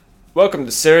Welcome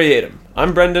to Seriatim.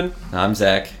 I'm Brendan, I'm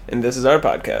Zach. and this is our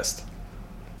podcast.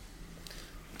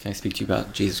 Can I speak to you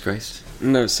about Jesus Christ?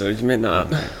 No, sir, you may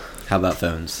not. How about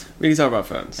phones? We can talk about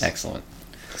phones. Excellent.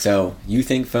 So, you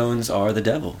think phones are the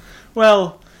devil?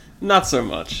 Well, not so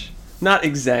much. Not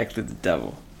exactly the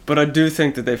devil. But I do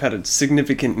think that they've had a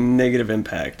significant negative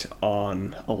impact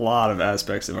on a lot of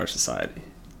aspects of our society.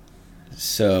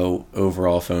 So,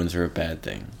 overall, phones are a bad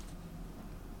thing.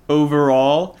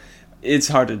 Overall, it's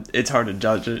hard to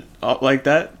judge it like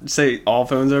that. Say all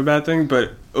phones are a bad thing,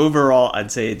 but overall,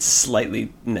 I'd say it's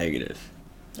slightly negative.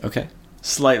 Okay.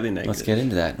 Slightly negative. Let's get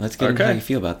into that. Let's get into how you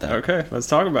feel about that. Okay, let's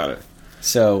talk about it.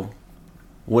 So,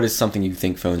 what is something you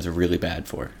think phones are really bad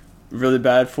for? Really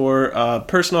bad for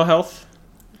personal health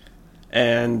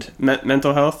and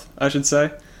mental health, I should say,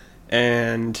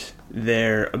 and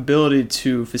their ability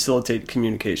to facilitate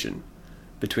communication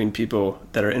between people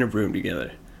that are in a room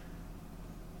together.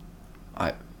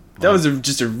 That was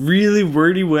just a really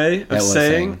wordy way of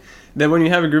saying that when you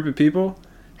have a group of people,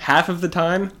 half of the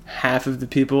time, half of the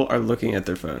people are looking at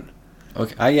their phone.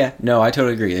 Okay. Yeah. No, I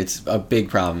totally agree. It's a big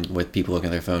problem with people looking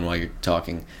at their phone while you're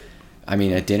talking. I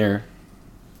mean, at dinner,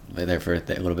 there for a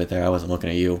little bit there, I wasn't looking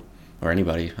at you or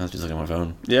anybody. I was just looking at my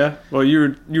phone. Yeah. Well,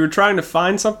 you were trying to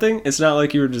find something. It's not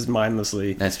like you were just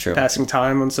mindlessly passing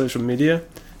time on social media.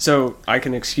 So I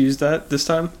can excuse that this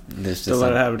time. Don't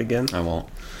let it happen again. I won't.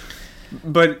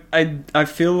 But I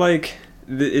feel like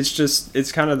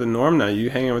it's kind of the norm now. You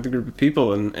hang out with a group of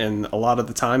people, and a lot of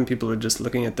the time people are just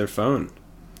looking at their phone.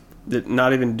 They're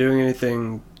not even doing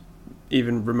anything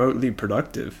even remotely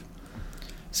productive.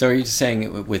 So are you just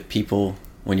saying with people,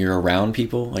 when you're around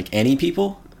people, like any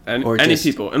people? Or any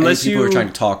people. Unless any people you're trying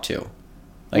to talk to.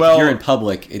 Like well, if you're in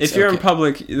public, it's if you're okay. in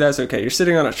public, that's okay. You're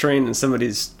sitting on a train and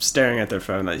somebody's staring at their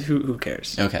phone. Like, who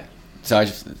cares? Okay. So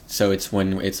it's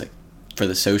when it's like for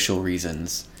the social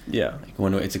reasons. Yeah. Like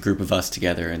when it's a group of us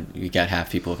together and you got half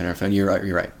people looking at our phone. You're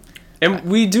right. And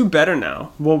we do better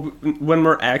now. Well, when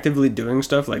we're actively doing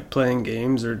stuff like playing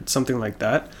games or something like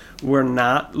that, we're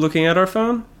not looking at our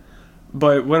phone.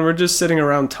 But when we're just sitting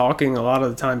around talking, a lot of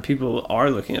the time people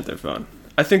are looking at their phone.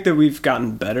 I think that we've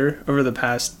gotten better over the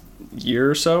past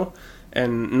year or so,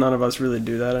 and none of us really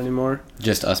do that anymore.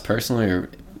 Just us personally, or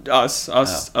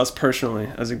us personally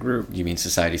as a group. You mean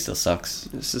society still sucks?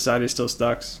 Society still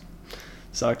sucks.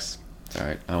 All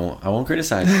right, I won't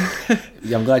criticize.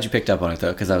 Yeah, I'm glad you picked up on it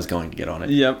though, because I was going to get on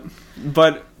it. Yep,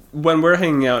 but when we're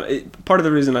hanging out, part of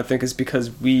the reason I think is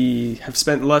because we have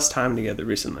spent less time together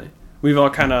recently. We've all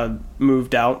kind of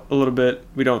moved out a little bit.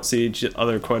 We don't see each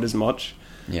other quite as much.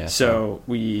 Yeah. So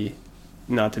we,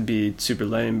 not to be super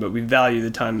lame, but we value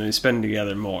the time that we spend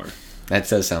together more. That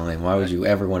does sound lame. Why would you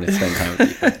ever want to spend time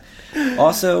with people?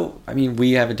 Also, I mean,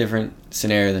 we have a different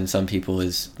scenario than some people.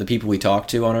 Is the people we talk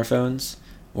to on our phones,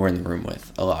 we're in the room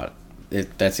with a lot.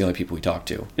 That's the only people we talk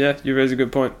to. Yeah, you raise a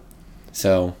good point.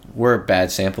 So we're a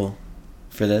bad sample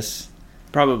for this.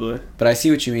 Probably. But I see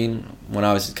what you mean. When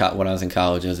I was in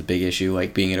college, it was a big issue.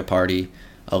 Like being at a party,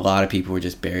 a lot of people were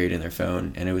just buried in their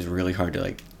phone, and it was really hard to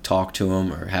like talk to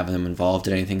them or have them involved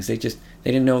in anything. 'Cause they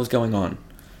didn't know what was going on.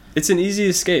 It's an easy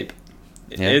escape.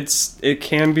 Yeah. It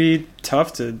can be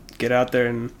tough to get out there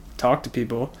and talk to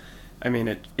people. I mean,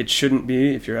 it shouldn't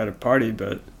be if you're at a party,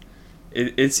 but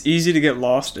it's easy to get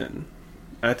lost in.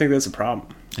 I think that's a problem.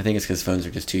 I think it's because phones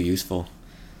are just too useful.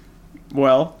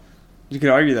 Well, you could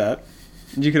argue that.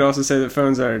 You could also say that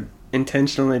phones are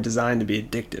intentionally designed to be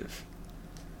addictive.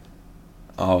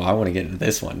 Oh, I want to get into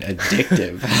this one.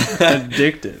 Addictive.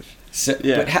 Addictive. So,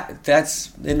 Yeah. But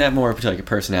isn't that more like a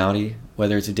personality,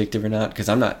 whether it's addictive or not? Because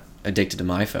I'm not addicted to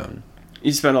my phone.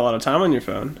 You spend a lot of time on your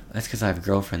phone. That's because I have a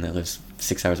girlfriend that lives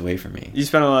 6 hours away from me. You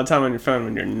spend a lot of time on your phone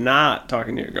when you're not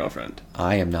talking to your girlfriend.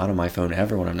 I am not on my phone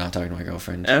ever when I'm not talking to my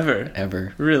girlfriend.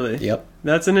 Ever. Really? Yep.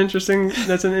 That's an interesting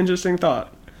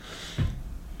thought.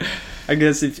 I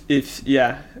guess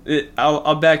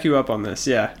I'll back you up on this.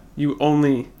 Yeah, you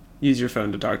only use your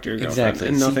phone to talk to your girlfriend. Exactly.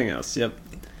 And nothing else. Yep.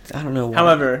 I don't know why.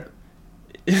 However,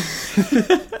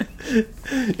 if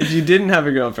you didn't have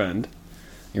a girlfriend,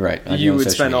 you're right. You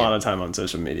would spend a lot of time on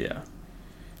social media.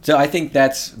 So I think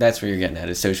that's where you're getting at,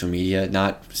 is social media,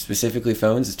 not specifically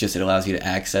phones. It's just it allows you to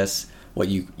access what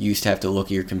you used to have to look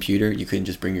at your computer. You couldn't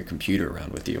just bring your computer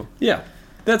around with you. Yeah,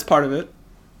 that's part of it.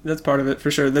 That's part of it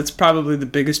for sure. That's probably the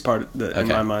biggest part in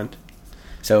my mind.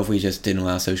 So if we just didn't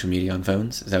allow social media on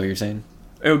phones, is that what you're saying?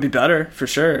 It would be better, for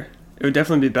sure. It would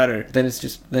definitely be better.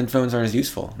 Then phones aren't as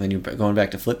useful. Then you're going back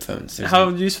to flip phones. How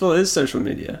useful is social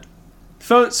media?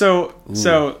 Let's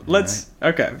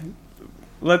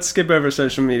skip over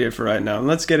social media for right now and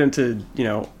let's get into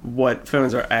what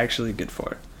phones are actually good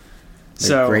for.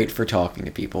 They're great for talking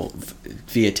to people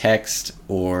via text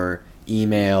or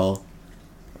email,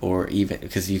 or even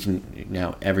because you can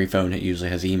now, every phone usually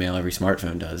has email, every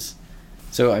smartphone does.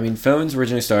 So I mean, phones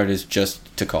originally started as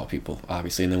just to call people,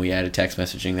 obviously, and then we added text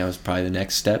messaging. That was probably the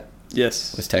next step.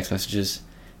 Yes, was text messages,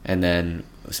 and then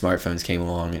smartphones came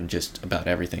along and just about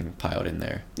everything piled in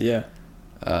there. Yeah.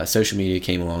 Social media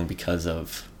came along because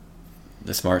of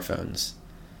the smartphones.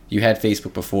 You had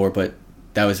Facebook before, but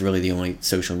that was really the only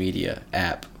social media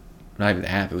app. Not even the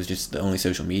app, it was just the only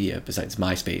social media besides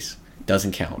MySpace.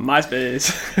 Doesn't count.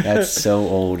 MySpace. That's so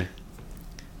old.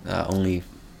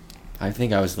 I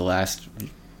think I was the last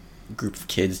group of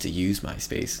kids to use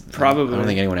MySpace. Probably. I don't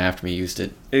think anyone after me used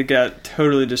it. It got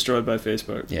totally destroyed by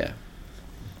Facebook. Yeah.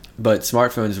 But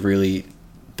smartphones really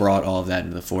brought all of that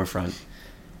into the forefront.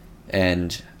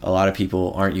 And a lot of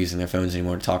people aren't using their phones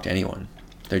anymore to talk to anyone.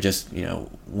 They're just,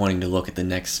 wanting to look at the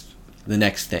next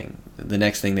thing. The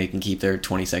next thing they can keep their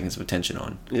 20 seconds of attention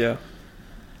on. Yeah.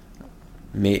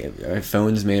 Our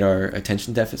phones made our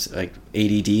attention deficit, like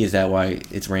ADD, is that why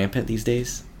it's rampant these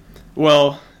days?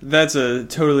 Well, that's a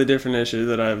totally different issue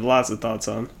that I have lots of thoughts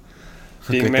on.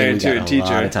 Being married to a teacher. A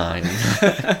lot of time.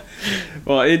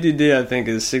 Well, ADD, I think,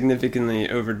 is significantly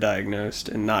overdiagnosed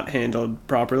and not handled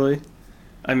properly.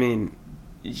 I mean,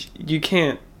 you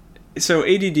can't... So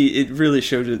ADD, it really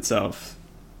shows itself,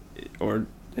 or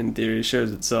in theory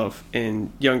shows itself,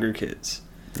 in younger kids.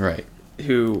 Right.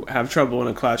 Who have trouble in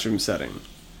a classroom setting.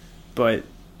 But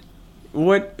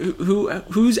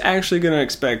who's actually going to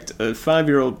expect a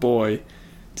 5-year-old boy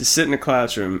to sit in a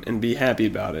classroom and be happy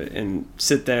about it, and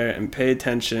sit there and pay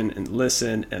attention and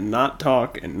listen and not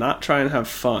talk and not try and have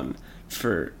fun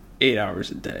for 8 hours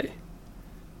a day?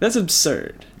 That's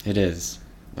absurd. It is.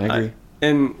 I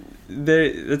agree.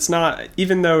 It's not,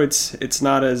 even though it's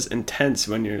not as intense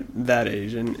when you're that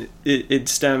age, and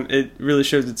it really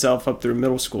shows itself up through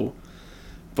middle school,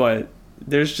 but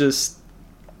there's just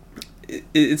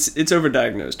it's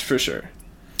overdiagnosed for sure.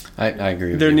 I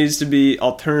agree with there you. Needs to be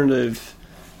alternative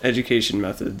education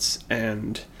methods,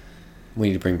 and we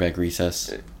need to bring back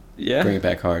recess. Yeah, bring it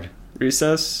back hard.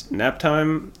 Recess, nap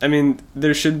time. I mean,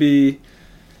 there should be.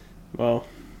 Well,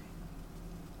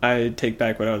 I take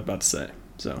back what I was about to say,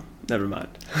 so never mind.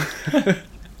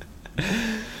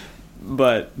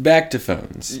 But back to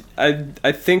phones.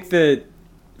 I think that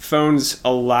phones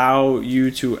allow you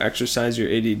to exercise your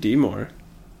ADD more.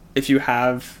 If you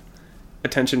have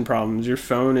attention problems, your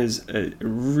phone is a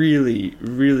really,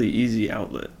 really easy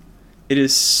outlet. It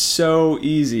is so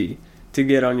easy to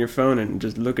get on your phone and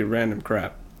just look at random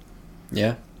crap.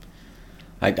 Yeah.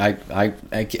 I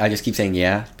just keep saying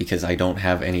yeah because I don't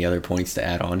have any other points to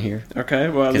add on here. Okay,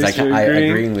 well, at least I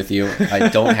agreeing with you. I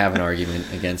don't have an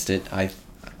argument against it. I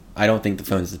don't think the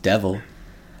phone's the devil.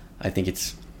 I think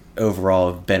it's overall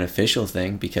a beneficial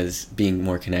thing because being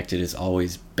more connected is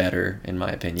always better, in my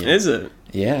opinion. Is it?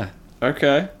 Yeah.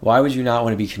 Okay. Why would you not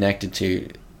want to be connected to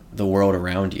the world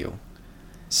around you?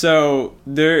 So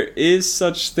there is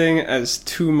such thing as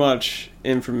too much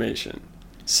information.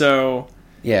 So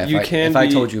yeah, if I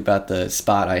told you about the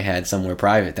spot I had somewhere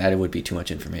private, that would be too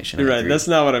much information. Right, that's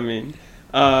not what I mean.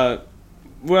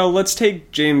 Well, let's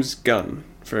take James Gunn,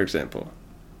 for example.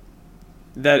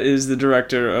 That is the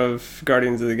director of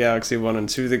Guardians of the Galaxy 1 and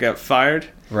 2 that got fired.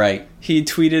 Right. He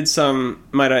tweeted some,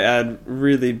 might I add,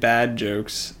 really bad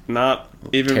jokes, not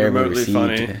even terribly remotely received.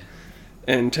 funny,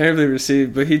 and terribly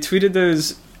received. But he tweeted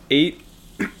those 8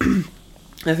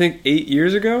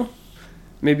 years ago,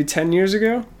 maybe 10 years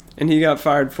ago, and he got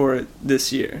fired for it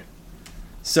this year.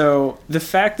 So the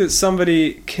fact that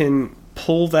somebody can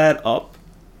pull that up,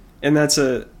 and that's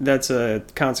a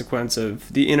consequence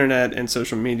of the internet and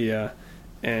social media,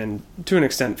 and to an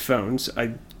extent phones.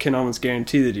 I can almost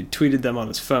guarantee that he tweeted them on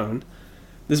his phone.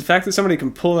 The fact that somebody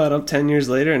can pull that up 10 years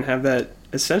later and have that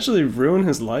essentially ruin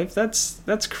his life,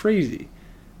 that's crazy.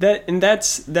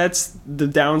 That's the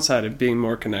downside of being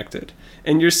more connected.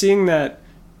 And you're seeing that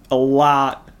a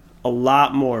lot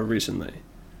more recently.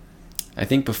 I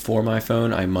think before my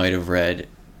phone, I might have read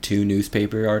 2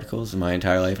 newspaper articles in my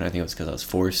entire life, and I think it was because I was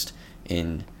forced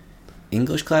in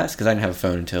English class, because I didn't have a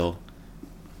phone until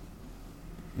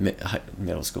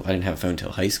middle school. I didn't have a phone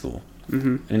until high school.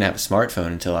 Mm-hmm. I didn't have a smartphone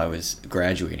until I was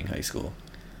graduating high school.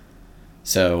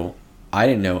 So I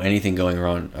didn't know anything going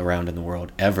around in the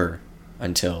world ever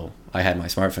until I had my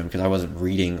smartphone, because I wasn't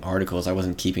reading articles. I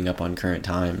wasn't keeping up on current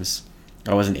times.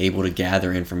 I wasn't able to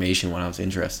gather information when I was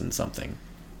interested in something.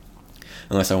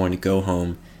 Unless I wanted to go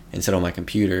home and sit on my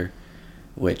computer,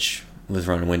 which was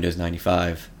running Windows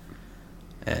 95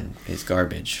 and is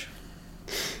garbage.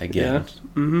 Again. Yeah.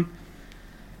 Mm-hmm.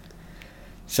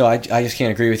 So I just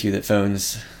can't agree with you that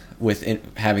phones with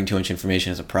having too much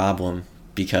information as a problem,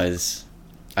 because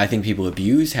I think people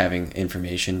abuse having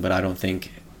information, but I don't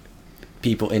think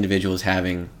individuals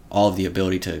having all of the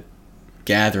ability to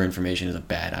gather information is a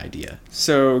bad idea.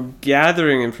 So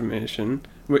gathering information,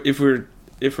 if we're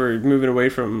moving away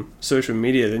from social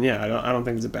media, then yeah, I don't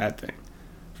think it's a bad thing,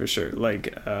 for sure.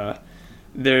 Like I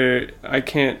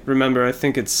can't remember. I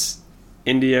think it's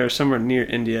India or somewhere near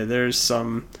India. There's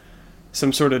some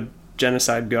sort of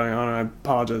genocide going on. And I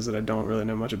apologize that I don't really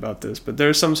know much about this, but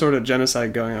there's some sort of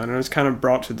genocide going on, and it's kind of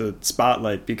brought to the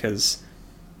spotlight because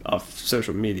of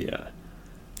social media.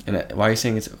 And why are you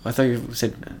saying I thought you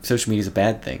said social media is a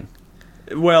bad thing.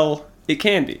 Well, it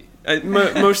can be.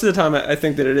 Most of the time, I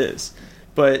think that it is.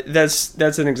 But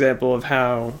that's an example of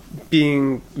how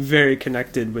being very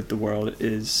connected with the world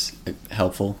is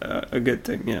helpful. A good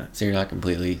thing, yeah. So you're not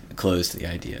completely closed to the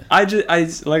idea.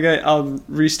 I'll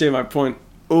restate my point.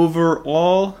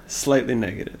 Overall, slightly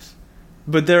negative,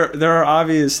 but there are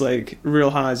obvious like real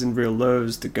highs and real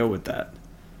lows to go with that.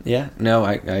 Yeah, no,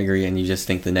 I agree, and you just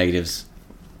think the negatives.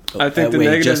 I think the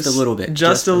negatives just a little bit,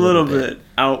 just a little bit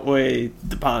outweigh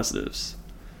the positives.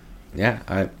 Yeah,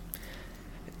 I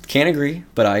can't agree,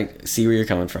 but I see where you're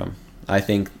coming from. I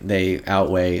think they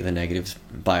outweigh the negatives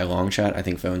by a long shot. I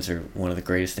think phones are one of the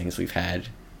greatest things we've had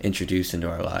introduced into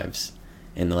our lives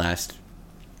in the last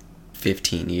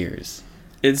 15 years.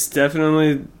 It's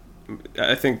definitely,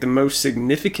 I think, the most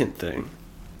significant thing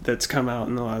that's come out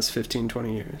in the last 15,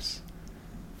 20 years.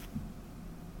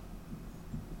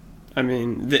 I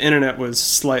mean, the internet was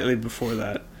slightly before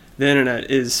that. The internet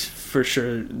is, for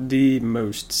sure, the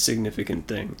most significant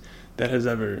thing that has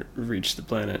ever reached the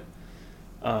planet.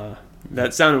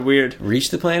 That sounded weird. Reached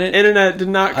the planet? Internet did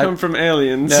not come from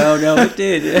aliens. No, it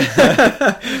did.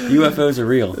 UFOs are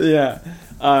real. Yeah.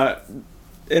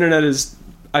 Internet is,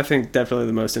 I think, definitely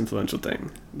the most influential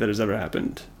thing that has ever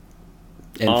happened.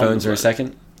 And phones are a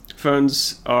second?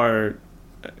 Phones are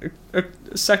a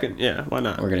second, yeah, why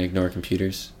not? We're going to ignore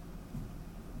computers.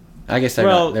 I guess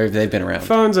they've been around.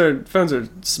 Phones are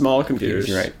small computers.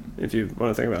 You're right. If you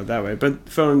want to think about it that way. But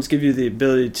phones give you the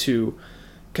ability to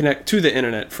connect to the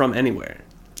internet from anywhere.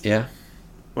 Yeah.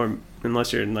 Or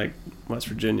unless you're in like West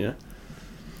Virginia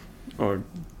or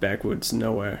backwoods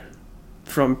nowhere.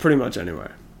 From pretty much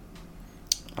anywhere.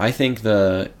 I think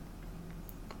a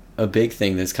big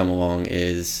thing that's come along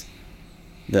is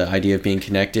the idea of being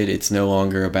connected. It's no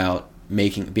longer about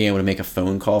being able to make a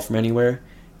phone call from anywhere.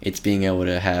 It's being able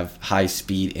to have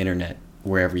high-speed internet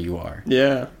wherever you are.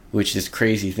 Yeah. Which is a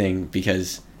crazy thing,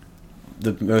 because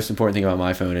the most important thing about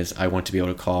my phone is I want to be able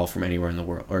to call from anywhere in the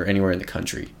world or anywhere in the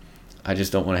country. I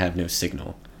just don't want to have no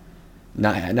signal.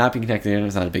 Not being connected to the internet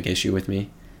is not a big issue with me,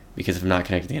 because if I'm not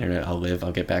connected to the internet,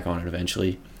 I'll get back on it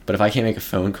eventually. But if I can't make a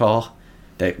phone call,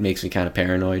 that makes me kind of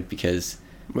paranoid, because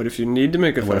what if you need to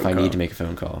make a phone call? What if I need to make a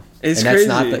phone call? It's crazy.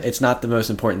 It's not the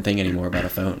most important thing anymore about a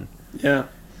phone. Yeah.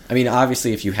 I mean,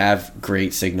 obviously, if you have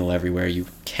great signal everywhere, you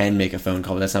can make a phone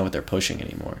call, but that's not what they're pushing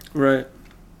anymore. Right.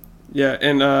 Yeah,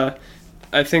 and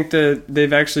I think that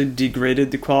they've actually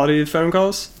degraded the quality of phone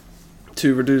calls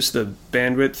to reduce the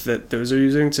bandwidth that those are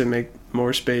using to make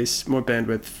more space, more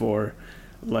bandwidth for,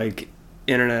 like,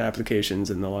 internet applications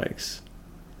and the likes.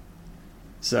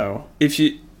 So,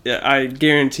 I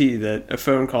guarantee that a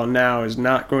phone call now is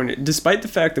not going to, despite the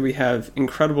fact that we have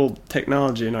incredible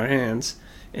technology in our hands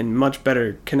and much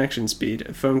better connection speed,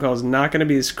 a phone call is not going to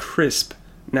be as crisp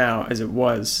now as it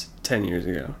was 10 years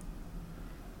ago.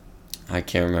 I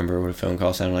can't remember what a phone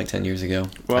call sounded like 10 years ago.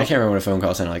 Well, I can't remember what a phone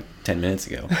call sounded like 10 minutes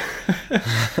ago.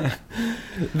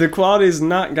 The quality has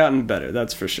not gotten better,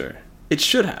 that's for sure. It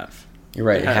should have. You're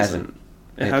right, it hasn't.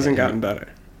 It hasn't gotten better.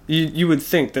 You would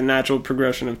think the natural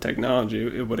progression of technology,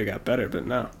 it would have got better, but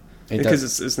no.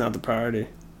 Because it's not the priority.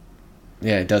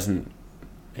 Yeah,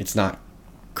 it's not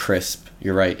crisp.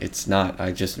 You're right, it's not.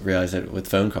 I just realized that with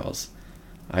phone calls.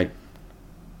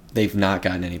 They've not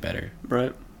gotten any better.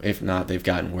 Right. If not, they've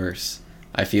gotten worse.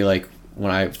 I feel like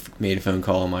when I made a phone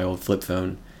call on my old flip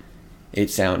phone, it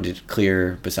sounded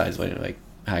clearer, besides when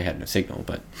I had no signal,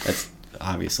 but that's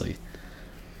obviously.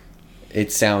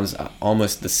 It sounds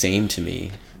almost the same to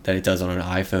me that it does on an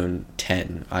iPhone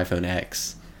 10, iPhone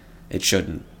X. It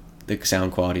shouldn't. The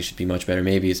sound quality should be much better.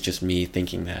 Maybe it's just me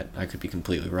thinking that. I could be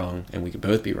completely wrong, and we could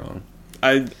both be wrong.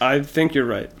 I think you're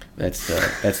right. That's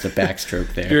the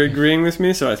backstroke there. You're agreeing with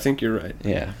me, so I think you're right.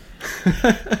 Yeah.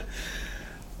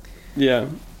 Yeah,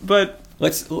 but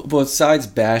besides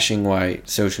bashing why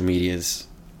social media is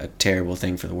a terrible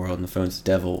thing for the world and the phone's the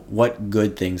devil, what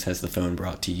good things has the phone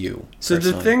brought to you? So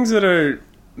personally? The things that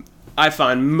I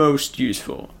find most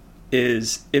useful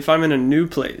is if I'm in a new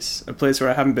place, a place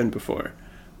where I haven't been before,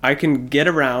 I can get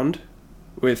around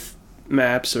with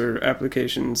maps or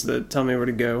applications that tell me where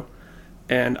to go,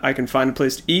 and I can find a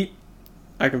place to eat.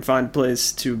 I can find a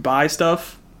place to buy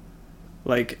stuff,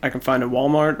 like I can find a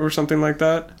Walmart or something like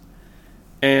that,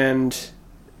 and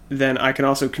then I can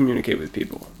also communicate with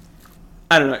people.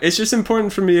 I don't know. It's just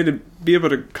important for me to be able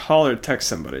to call or text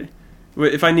somebody.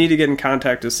 If I need to get in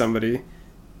contact with somebody,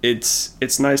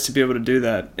 it's nice to be able to do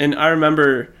that. And I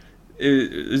remember,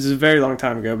 it was a very long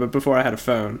time ago, but before I had a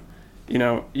phone, you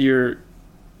know,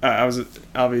 I was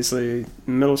obviously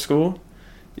in middle school.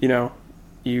 You know,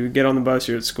 you get on the bus,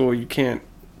 you're at school, you can't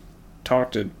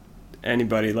talk to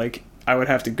anybody. Like, I would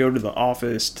have to go to the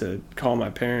office to call my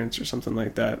parents or something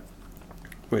like that,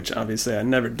 which obviously I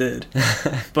never did.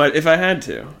 But if I had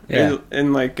to, yeah.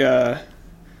 and like, I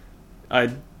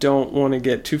don't want to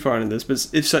get too far into this, but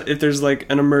if there's like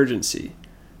an emergency,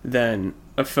 then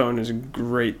a phone is a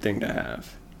great thing to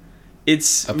have.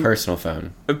 It's a personal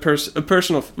phone. A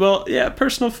personal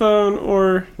phone,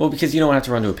 or well, because you don't have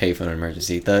to run to a payphone in an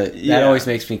emergency. That always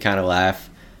makes me kind of laugh,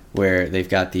 where they've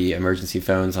got the emergency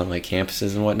phones on like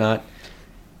campuses and whatnot,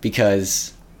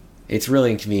 because it's really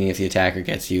inconvenient if the attacker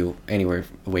gets you anywhere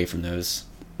away from those.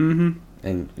 Mm-hmm.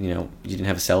 And you know, you didn't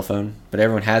have a cell phone, but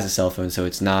everyone has a cell phone, so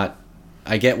it's not.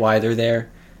 I get why they're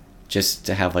there, just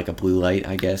to have like a blue light,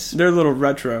 I guess. They're a little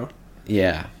retro.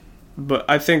 Yeah. But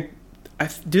I think,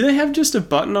 do they have just a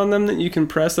button on them that you can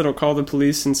press that'll call the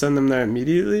police and send them there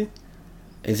immediately?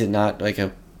 Is it not like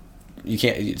you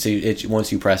can't, so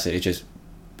once you press it, it just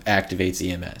activates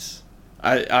EMS?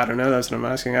 I don't know, that's what I'm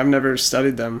asking. I've never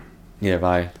studied them. Neither have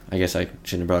I. I guess I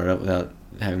shouldn't have brought it up without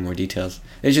having more details.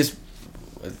 It's just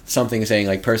something saying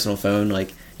like personal phone,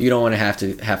 like you don't want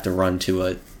to have to run to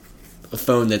a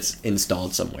phone that's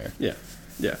installed somewhere. Yeah.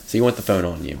 Yeah. So you want the phone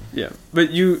on you. Yeah.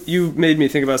 But you made me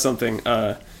think about something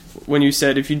when you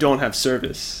said if you don't have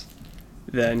service,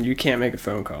 then you can't make a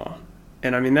phone call.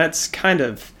 And I mean, that's kind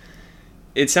of,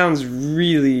 it sounds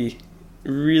really,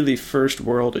 really first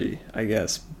worldy, I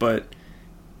guess. But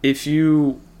if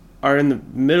you are in the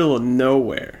middle of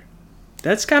nowhere,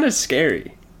 that's kind of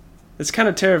scary. It's kind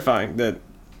of terrifying that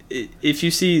if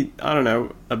you see, I don't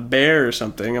know, a bear or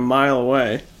something a mile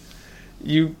away,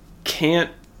 you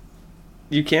can't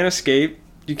escape.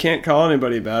 You can't call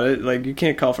anybody about it. Like, you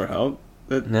can't call for help.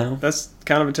 No. That's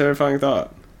kind of a terrifying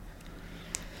thought.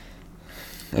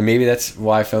 And maybe that's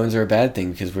why phones are a bad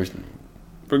thing, because we're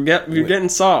getting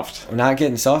soft. We're not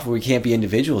getting soft, but we can't be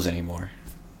individuals anymore.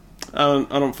 I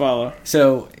don't follow.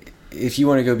 So, if you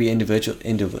want to go be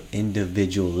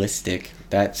individualistic,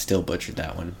 that still butchered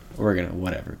that one. We're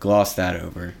gonna gloss that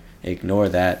over, ignore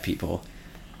that, people.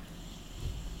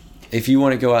 If you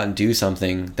want to go out and do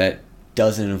something that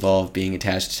doesn't involve being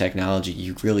attached to technology,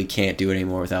 you really can't do it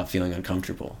anymore without feeling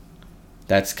uncomfortable.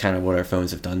 That's kind of what our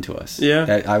phones have done to us.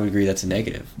 Yeah. I would agree that's a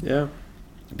negative. Yeah.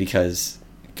 Because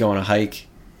go on a hike,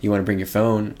 you want to bring your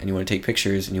phone and you want to take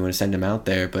pictures and you want to send them out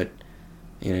there, but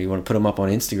you know, you want to put them up on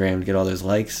Instagram to get all those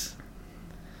likes.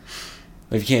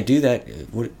 But if you can't do that,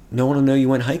 no one will know you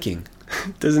went hiking.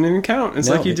 Doesn't even count. It's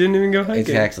like you didn't even go hiking.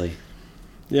 Exactly.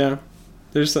 Yeah.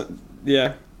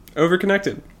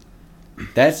 Overconnected.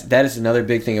 That is another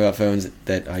big thing about phones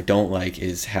that I don't like,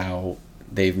 is how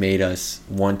they've made us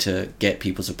want to get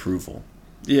people's approval.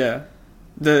 Yeah.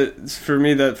 For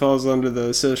me, that falls under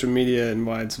the social media and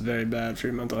why it's very bad for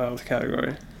your mental health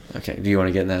category. Okay. Do you want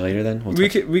to get in that later then?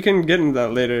 We can get into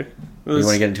that later. You want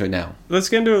to get into it now? Let's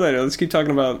get into it later. Let's keep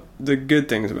talking about the good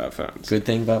things about phones. Good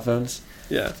thing about phones?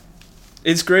 Yeah.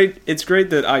 It's great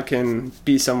that I can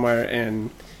be somewhere and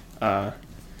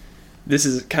this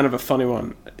is kind of a funny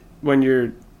one. When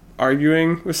you're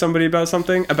arguing with somebody about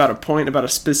something, about a point, about a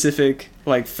specific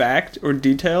like fact or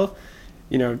detail,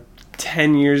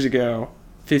 10 years ago,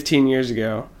 15 years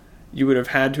ago, you would have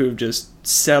had to have just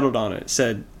settled on it,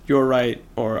 said you're right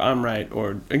or I'm right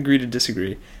or agree to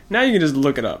disagree. Now you can just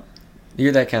look it up.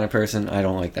 You're that kind of person. I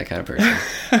don't like that kind of person.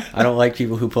 I don't like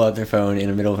people who pull out their phone in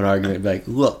the middle of an argument and be like,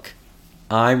 look,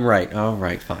 I'm right. All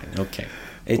right, fine. Okay.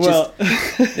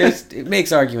 It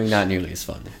makes arguing not nearly as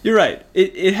fun. You're right.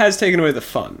 It has taken away the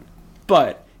fun.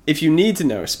 But if you need to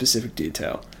know a specific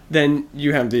detail, then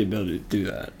you have the ability to do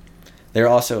that.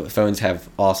 Phones have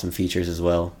awesome features as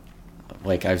well.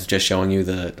 Like I was just showing you,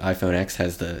 the iPhone X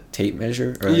has the tape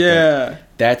measure.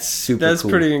 That's super cool. That's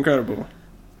pretty incredible.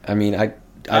 I mean, I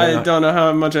don't know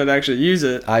how much I'd actually use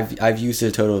it. I've used it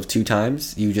a total of 2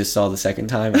 times. You just saw the second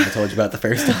time, and I told you about the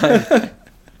first time.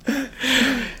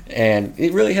 And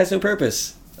it really has no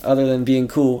purpose other than being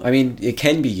cool. I mean, it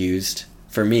can be used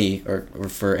for me or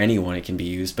for anyone. It can be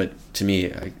used, but to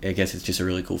me, I guess it's just a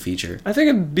really cool feature. I think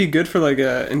it'd be good for like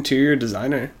a interior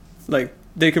designer. Like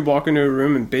they could walk into a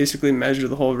room and basically measure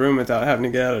the whole room without having to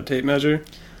get out a tape measure.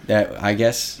 That, I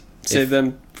guess... Save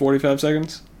them 45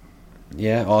 seconds.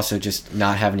 Yeah, also just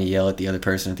not having to yell at the other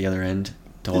person at the other end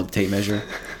to hold the tape measure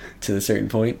to a certain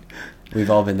point. We've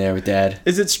all been there with Dad.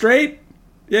 Is it straight?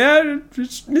 Yeah,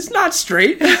 it's not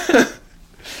straight. I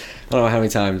don't know how many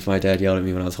times my dad yelled at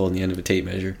me when I was holding the end of a tape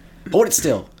measure. Hold it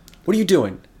still. What are you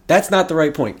doing? That's not the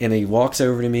right point. And he walks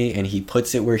over to me and he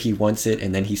puts it where he wants it,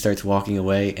 and then he starts walking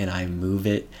away and I move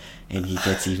it and he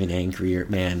gets even angrier.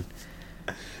 Man.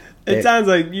 It sounds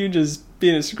like you just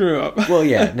being a screw up. Well,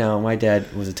 yeah, no, my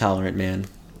dad was a tolerant man.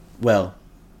 Well,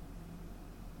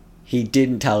 he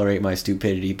didn't tolerate my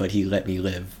stupidity, but he let me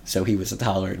live, so he was a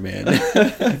tolerant man.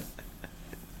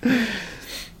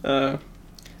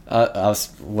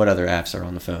 What other apps are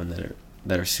on the phone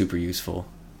that are super useful?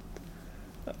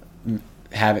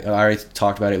 I already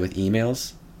talked about it with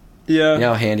emails. Yeah. You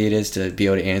know how handy it is to be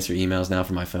able to answer emails now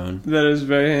from my phone? That is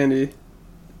very handy.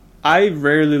 I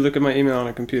rarely look at my email on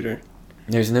a computer.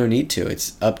 There's no need to.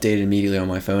 It's updated immediately on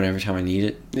my phone every time I need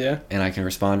it. Yeah. And I can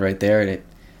respond right there. And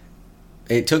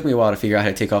it took me a while to figure out how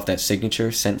to take off that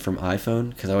signature sent from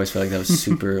iPhone, because I always felt like that was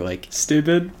super, like...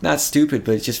 Stupid? Not stupid,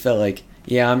 but it just felt like,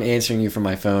 yeah, I'm answering you from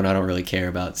my phone. I don't really care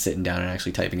about sitting down and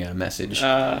actually typing out a message.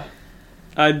 I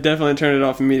definitely turned it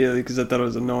off immediately because I thought it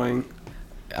was annoying.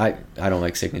 I don't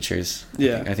like signatures.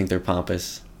 Yeah. I think they're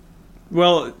pompous.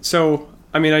 Well, so,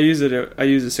 I mean, I use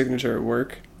a signature at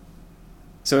work.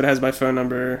 So it has my phone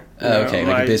number, okay,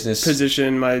 like my a business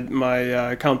position,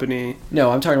 my company. No,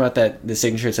 I'm talking about the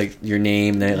signature. It's like your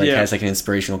name, then it has like an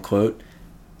inspirational quote.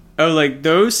 Oh, like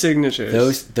those signatures.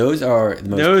 Those are the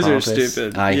most those pompous. Are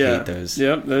stupid. I hate those.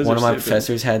 Yep, those One are of my stupid.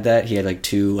 professors had that. He had like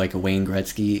two, like a Wayne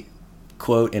Gretzky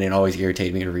quote, and it always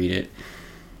irritated me to read it.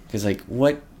 Because like,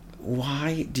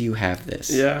 why do you have this?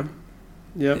 Yeah.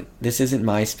 Yep. This isn't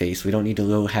MySpace. We don't need to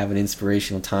go have an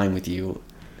inspirational time with you.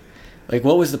 Like,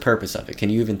 what was the purpose of it? Can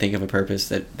you even think of a purpose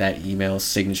that email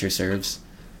signature serves?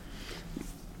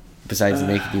 Besides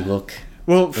making you look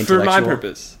for my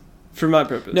purpose. For my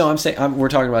purpose. No, I'm saying we're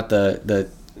talking about the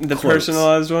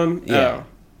personalized one? Yeah. Oh,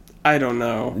 I don't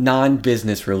know.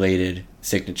 Non-business related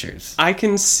signatures. I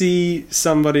can see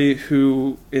somebody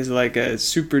who is like a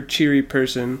super cheery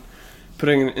person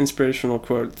putting an inspirational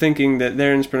quote, thinking that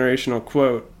their inspirational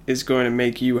quote is going to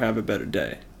make you have a better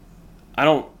day. I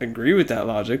don't agree with that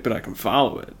logic, but I can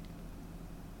follow it.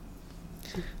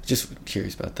 Just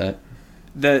curious about that.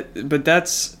 But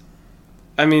that's,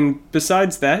 I mean,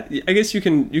 besides that, I guess you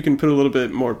can put a little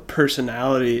bit more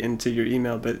personality into your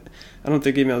email, but I don't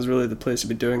think email is really the place to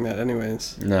be doing that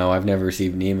anyways. No, I've never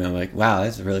received an email like, wow,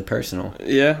 that's really personal.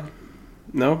 Yeah.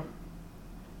 No?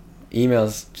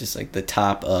 Email's just like the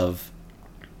top of,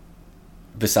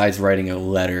 besides writing a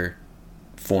letter,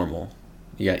 formal.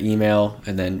 You got email,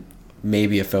 and then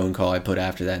maybe a phone call I put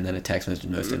after that, and then a text message,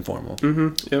 most informal.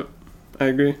 Mm-hmm. Yep. I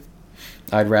agree.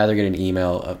 I'd rather get an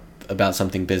email about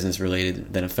something business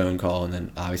related than a phone call, and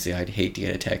then obviously I'd hate to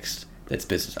get a text that's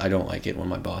business. I don't like it when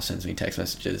my boss sends me text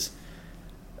messages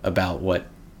about what,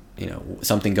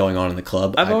 something going on in the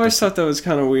club. I've always thought that was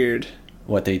kind of weird.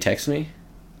 What, they text me?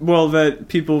 Well, that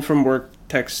people from work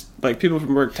text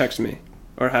me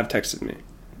or have texted me.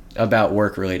 About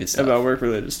work-related stuff. About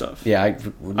work-related stuff. Yeah,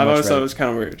 I've always thought it was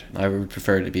kind of weird. I would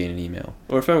prefer it to be in an email.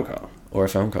 Or a phone call.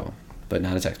 But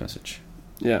not a text message.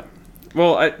 Yeah.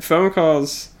 Well, phone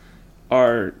calls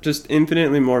are just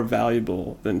infinitely more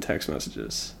valuable than text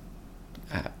messages.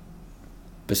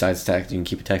 Besides the fact you can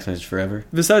keep a text message forever?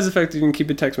 Besides the fact that you can keep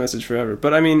a text message forever.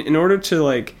 But, I mean, in order to,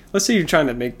 let's say you're trying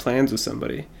to make plans with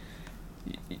somebody.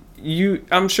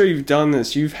 I'm sure you've done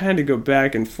this. You've had to go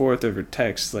back and forth over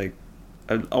text,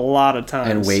 a lot of times.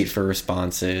 And wait for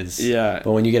responses. Yeah.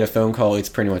 But when you get a phone call, it's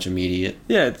pretty much immediate.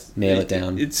 Yeah. Nail it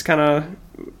down. It's kind of,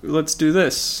 let's do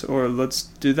this, or let's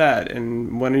do that,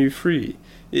 and when are you free?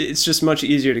 It's just much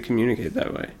easier to communicate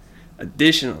that way.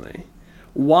 Additionally,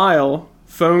 while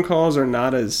phone calls are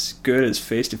not as good as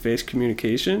face-to-face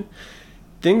communication,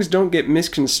 things don't get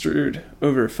misconstrued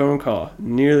over a phone call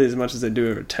nearly as much as they do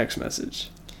over a text message.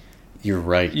 You're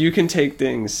right. You can take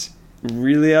things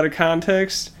really out of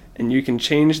context, and you can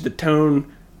change the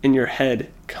tone in your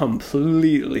head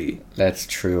completely. That's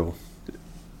true.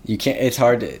 You can't, it's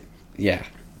hard to, yeah.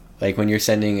 Like when you're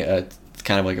sending a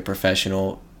kind of like a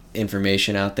professional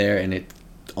information out there and it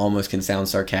almost can sound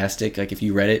sarcastic. Like if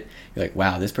you read it, you're like,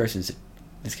 wow, this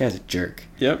guy's a jerk.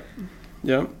 Yep.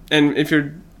 And if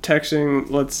you're texting,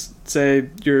 let's say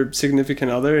your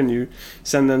significant other, and you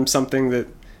send them something that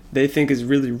they think is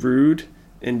really rude,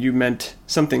 and you meant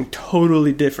something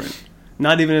totally different,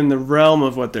 not even in the realm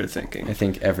of what they're thinking. I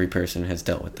think every person has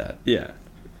dealt with that. Yeah.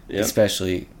 Yep.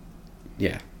 Especially,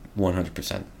 Yeah,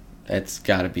 100%. It's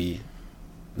got to be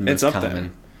the It's most up there.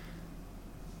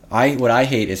 common. What I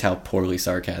hate is how poorly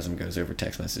sarcasm goes over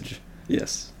text message.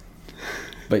 Yes.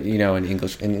 But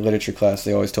in literature class,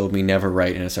 they always told me never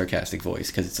write in a sarcastic voice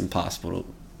because it's impossible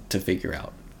to figure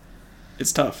out.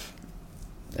 It's tough.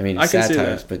 I mean, I it's can see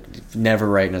satires, that. but never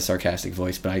write in a sarcastic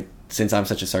voice. But since I'm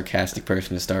such a sarcastic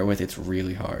person to start with, it's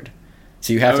really hard.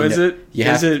 So you have to. Is it?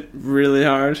 Is it really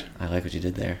hard? I like what you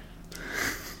did there.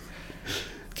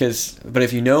 But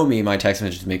if you know me, my text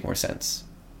messages make more sense.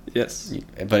 Yes.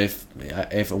 But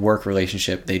if a work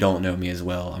relationship, they don't know me as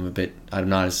well. I'm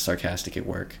not as sarcastic at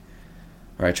work,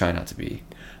 or I try not to be.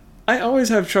 I always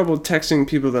have trouble texting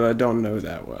people that I don't know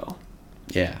that well.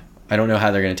 Yeah, I don't know how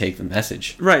they're gonna take the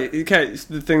message. Right. Okay.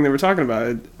 The thing that we're talking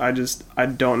about, I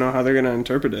don't know how they're gonna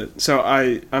interpret it. So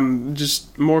I'm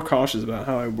just more cautious about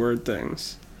how I word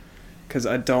things, because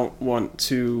I don't want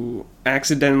to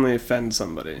accidentally offend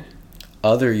somebody.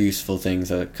 Other useful things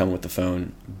that come with the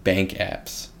phone: bank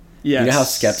apps. Yes. You know how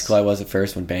skeptical I was at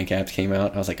first when bank apps came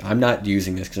out? I was like, I'm not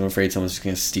using this because I'm afraid someone's just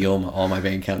going to steal all my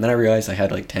bank account. And then I realized I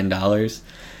had like $10,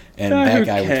 and that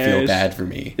guy would feel bad for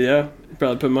me. Yeah,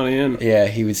 probably put money in. Yeah,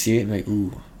 he would see it and be like,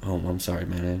 ooh, oh, I'm sorry,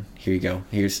 man. Here you go.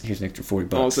 Here's an extra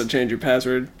 $40. Also change your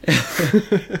password.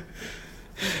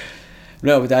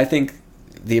 No, but I think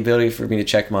the ability for me to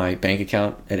check my bank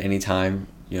account at any time,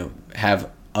 so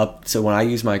when I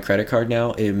use my credit card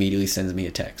now, it immediately sends me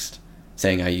a text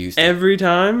saying I used it. Every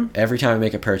time I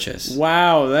make a purchase.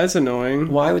 Wow, that's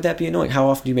annoying. Why would that be annoying? How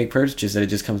often do you make purchases that it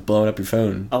just comes blowing up your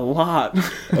phone? A lot.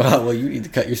 Well, you need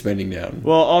to cut your spending down.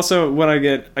 Well, also when I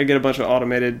get a bunch of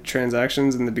automated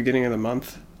transactions in the beginning of the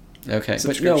month. Okay, but no,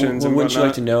 Subscriptions and wouldn't you like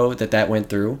whatnot. to know that went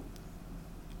through?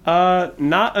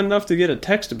 Not enough to get a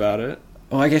text about it.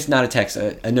 Oh, I guess not a text,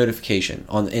 a notification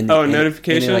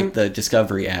Notification? In like the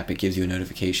Discovery app, it gives you a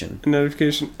notification. A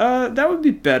notification. That would be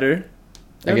better.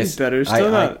 That would be better. Still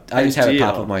not. I just have it pop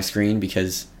ideal. up my screen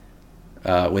because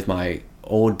with my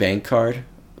old bank card,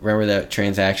 remember that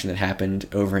transaction that happened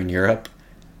over in Europe,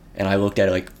 and I looked at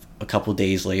it like a couple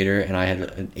days later, and I had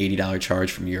an $80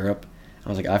 charge from Europe. I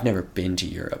was like, I've never been to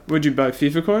Europe. Would you buy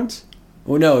FIFA coins?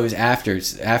 Well, no, it was after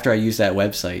I used that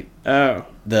website. Oh,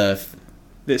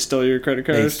 They they stole your credit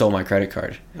card. stole my credit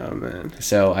card, Oh man.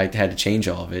 so I had to change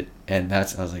all of it, and I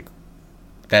was like,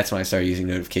 that's when I started using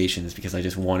notifications because I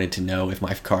just wanted to know if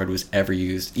my card was ever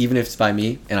used, even if it's by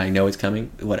me and I know it's coming,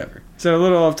 whatever. So a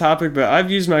little off topic, but I've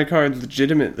used my card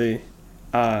legitimately,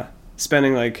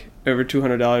 spending like over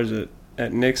 $200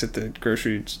 at Nick's at the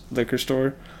grocery liquor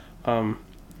store,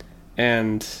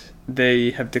 and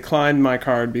they have declined my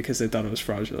card because they thought it was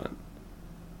fraudulent.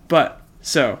 But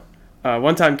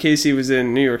one time Casey was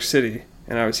in New York City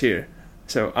and I was here,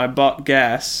 so I bought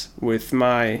gas with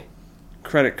my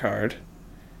credit card.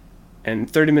 And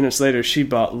 30 minutes later, she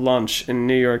bought lunch in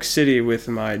New York City with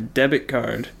my debit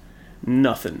card.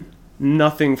 Nothing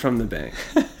from the bank.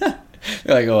 You're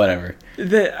like, oh, whatever.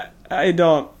 I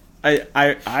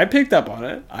picked up on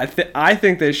it. I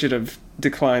think they should have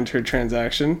declined her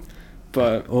transaction,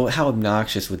 but Well, how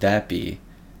obnoxious would that be?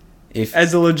 If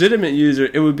as a legitimate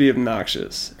user, it would be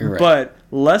obnoxious. Right. But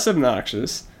less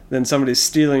obnoxious than somebody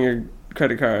stealing your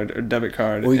credit card or debit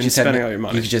card well, and spending all your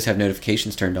money. you could just have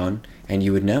notifications turned on, and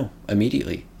you would know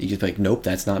immediately. You could be like, nope,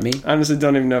 that's not me. I honestly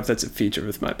don't even know if that's a feature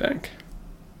with my bank.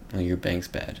 Oh, your bank's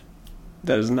bad.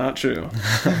 That is not true.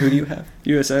 Who do you have?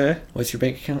 USA? What's your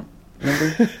bank account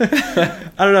number?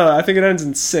 I don't know. I think it ends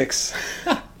in 6.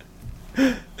 I'm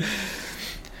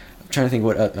trying to think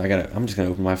what I'm just gonna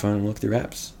open my phone and look through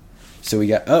apps. So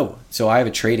I have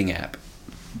a trading app.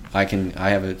 I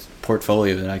have a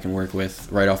portfolio that I can work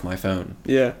with right off my phone.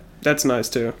 Yeah, that's nice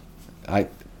too.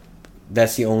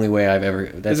 That's the only way I've ever.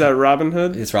 Is that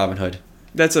Robinhood? It's Robinhood.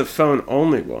 That's a phone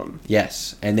only one.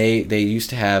 Yes, and they used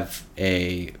to have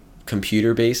a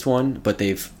computer based one, but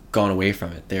they've gone away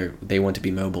from it. They want to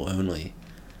be mobile only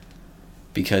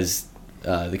because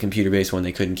the computer based one,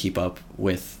 they couldn't keep up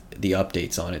with the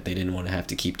updates on it. They didn't want to have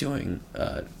to keep doing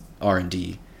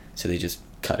R&D, so they just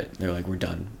cut it. They're like, we're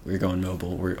done. We're going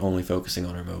mobile. We're only focusing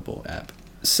on our mobile app.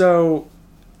 So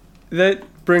that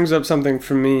brings up something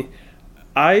for me.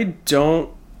 I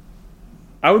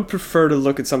would prefer to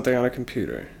look at something on a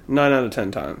computer 9 out of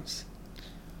 10 times.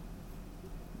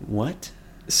 What?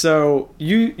 So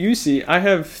you see, I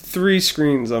have 3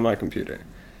 screens on my computer.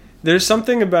 There's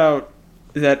something about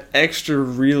that extra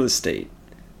real estate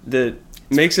that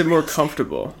makes it more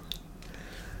comfortable.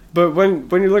 But when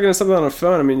you're looking at something on a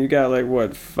phone, I mean, you got like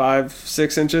what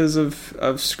 5-6 inches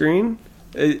of screen.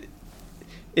 I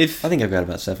think I've got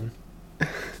about 7.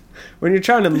 When you're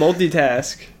trying to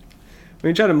multitask,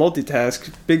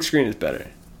 big screen is better.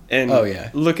 And Oh yeah,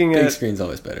 looking big at screen's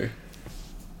always better.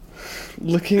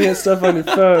 looking at stuff on your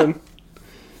phone.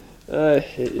 I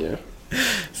hate you.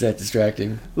 Is that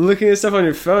distracting? Looking at stuff on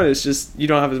your phone is just you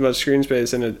don't have as much screen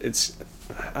space, and it's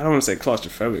I don't want to say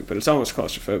claustrophobic, but it's almost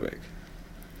claustrophobic.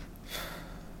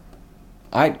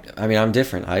 I mean, I'm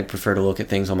different. I prefer to look at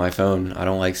things on my phone. I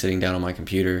don't like sitting down on my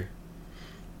computer.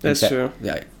 That's true.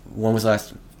 Yeah. When was the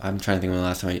last? I'm trying to think when the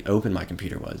last time I opened my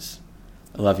computer was.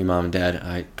 I love you, Mom and Dad.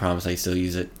 I promise I still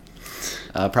use it.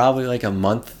 Probably like a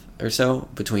month or so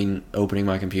between opening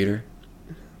my computer.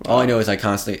 All I know is I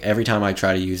constantly, every time I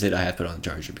try to use it, I have to put it on the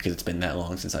charger because it's been that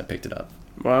long since I picked it up.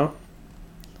 Wow.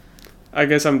 I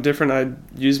guess I'm different. I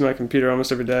use my computer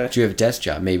almost every day. But you have a desk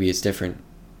job. Maybe it's different.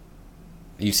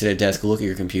 You sit at a desk, look at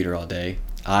your computer all day.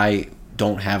 I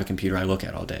don't have a computer I look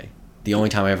at all day. The only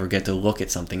time I ever get to look at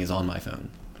something is on my phone.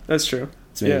 That's true.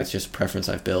 So maybe it's just a preference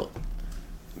I've built.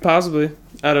 Possibly.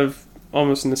 Out of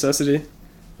almost necessity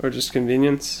or just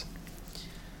convenience.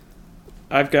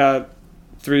 I've got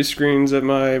 3 screens at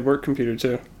my work computer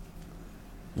too.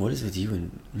 What is with you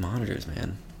and monitors,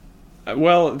 man?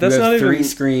 Well, that's you have not even 3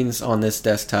 screens on this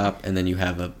desktop, and then you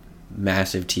have a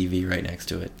massive TV right next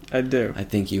to it. I do. I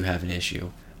think you have an issue.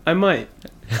 I might.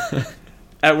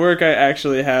 At work, I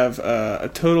actually have a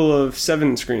total of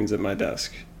 7 screens at my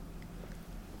desk.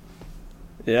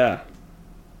 Yeah.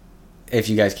 If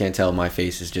you guys can't tell, my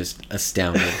face is just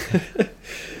astounded.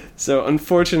 So,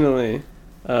 unfortunately,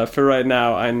 for right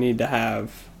now, I need to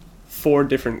have 4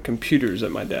 different computers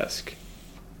at my desk.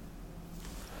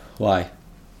 Why?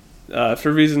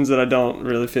 For reasons that I don't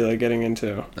really feel like getting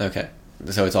into. Okay.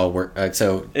 So it's all work.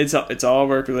 So It's all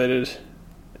work related,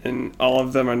 and all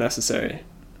of them are necessary.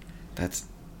 that's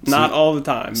Not all the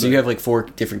time. So you have like 4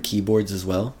 different keyboards as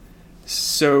well?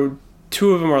 So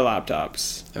 2 of them are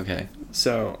laptops. Okay.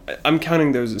 So I'm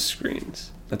counting those as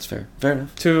screens. That's fair. Fair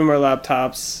enough. 2 of them are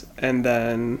laptops, and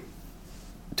then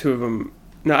 2 of them...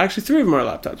 No, actually 3 of them are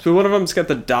laptops. But one of them's got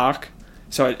the dock,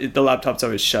 so the laptop's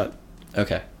always shut.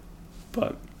 Okay.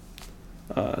 But...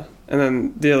 and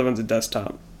then the other one's a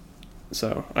desktop.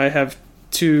 So I have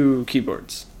 2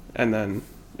 keyboards, and then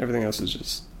everything else is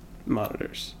just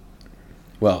monitors.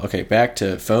 Well, okay, back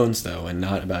to phones though, and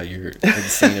not about your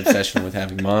insane obsession with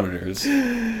having monitors.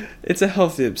 It's a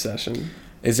healthy obsession.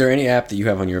 Is there any app that you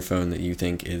have on your phone that you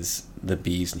think is the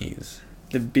bee's knees?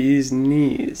 The bee's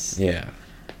knees. Yeah.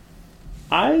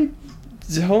 I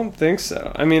don't think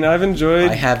so. I mean, I've enjoyed...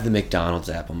 I have the McDonald's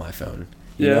app on my phone.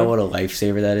 You Yeah. know what a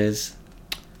lifesaver that is?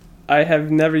 I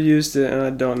have never used it, and I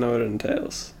don't know what it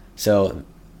entails. So,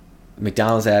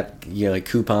 McDonald's app, you get like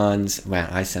coupons. Wow,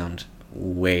 I sound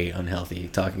way unhealthy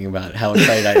talking about how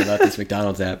excited I am about this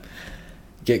McDonald's app.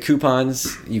 Get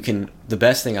coupons. You can. The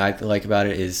best thing I like about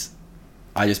it is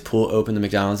I just open the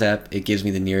McDonald's app. It gives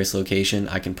me the nearest location.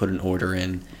 I can put an order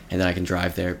in, and then I can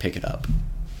drive there, pick it up.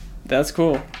 That's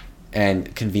cool.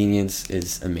 And convenience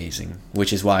is amazing,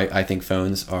 which is why I think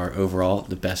phones are overall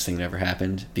the best thing that ever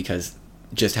happened, because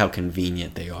just how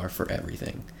convenient they are for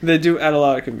everything. They do add a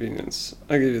lot of convenience.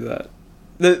 I'll give you that.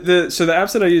 So the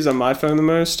apps that I use on my phone the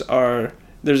most are,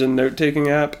 there's a note-taking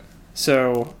app.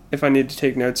 So if I need to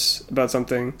take notes about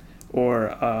something,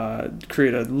 or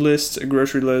create a list, a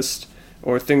grocery list,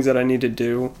 or things that I need to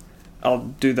do, I'll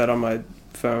do that on my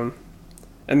phone.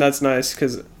 And that's nice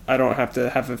because I don't have to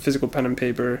have a physical pen and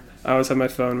paper. I always have my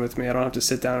phone with me. I don't have to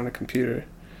sit down on a computer.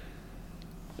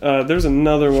 There's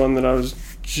another one that I was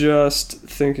just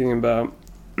thinking about.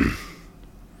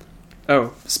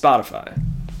 Oh, Spotify.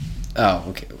 Oh,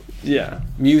 okay. Yeah.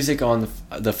 Music on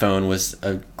the phone was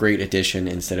a great addition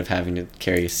instead of having to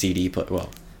carry a CD well,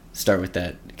 start with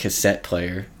that cassette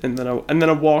player. And then a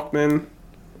Walkman.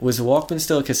 Was the Walkman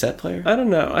still a cassette player? I don't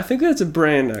know. I think that's a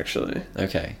brand actually.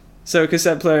 Okay. So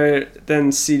cassette player,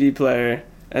 then CD player,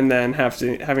 and then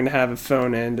having to have a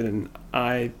phone and an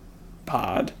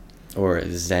iPod. Or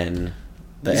Zen.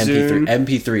 The Zune.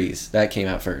 MP3s. That came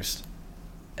out first.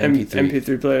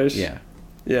 MP3 players. Yeah.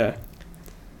 Yeah.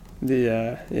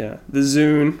 The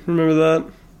Zune. Remember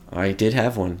that? I did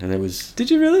have one, and it was...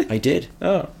 Did you really? I did.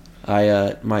 Oh.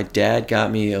 My dad got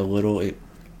me a little...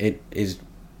 It is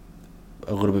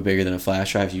a little bit bigger than a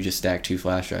flash drive. You just stack 2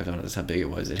 flash drives on it. That's how big it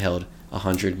was. It held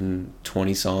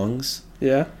 120 songs.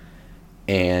 Yeah.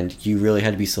 And you really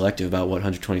had to be selective about what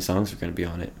 120 songs were going to be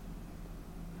on it.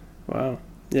 Wow.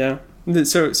 Yeah.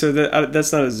 So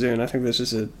that's not a Zune. I think that's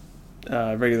just a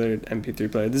regular MP3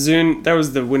 player. The Zune, that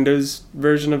was the Windows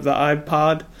version of the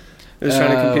iPod. It was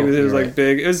trying to compete with it. It was like right.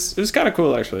 big. It was kind of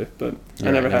cool actually, but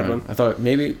I never had one. I thought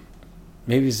maybe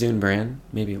Zune brand.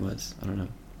 Maybe it was. I don't know.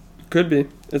 Could be.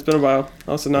 It's been a while.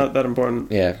 Also not that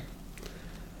important. Yeah.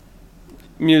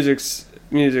 Music's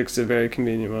music's a very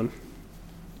convenient one.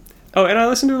 Oh, and I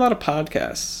listen to a lot of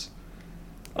podcasts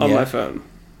on my phone.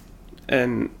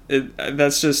 And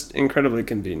that's just incredibly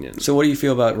convenient. So what do you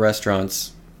feel about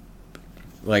restaurants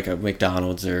like a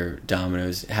McDonald's or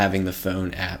Domino's having the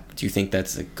phone app? Do you think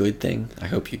that's a good thing? I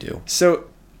hope you do. So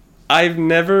I've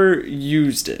never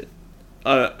used it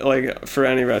like for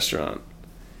any restaurant.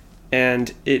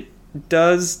 And it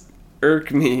does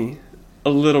irk me a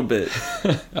little bit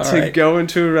to go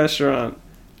into a restaurant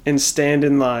and stand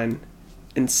in line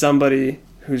and somebody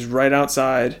who's right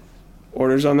outside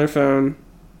orders on their phone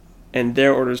and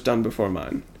their order's done before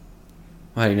mine.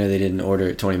 How do you know they didn't order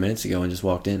it 20 minutes ago and just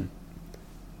walked in?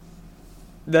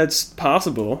 That's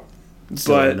possible.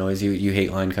 Still but annoys you. You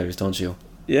hate line cutters, don't you?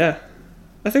 Yeah.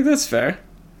 I think that's fair.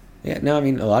 Yeah, no, I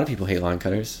mean, a lot of people hate line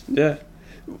cutters. Yeah.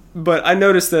 But I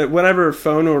noticed that whenever a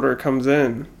phone order comes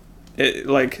in,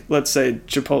 like, let's say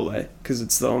Chipotle, because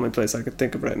it's the only place I could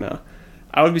think of right now,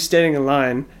 I would be standing in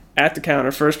line at the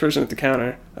counter, first person at the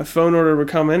counter, a phone order would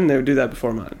come in and they would do that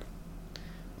before mine.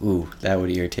 Ooh, that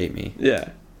would irritate me. Yeah.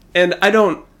 And I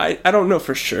don't know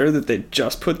for sure that they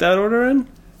just put that order in,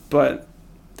 but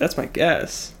that's my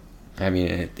guess. I mean,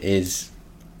 it is.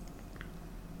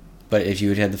 But if you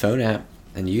had had the phone app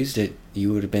and used it,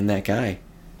 you would have been that guy.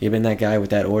 You'd been that guy with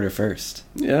that order first.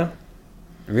 Yeah.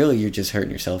 Really, you're just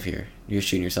hurting yourself here. You're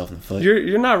shooting yourself in the foot.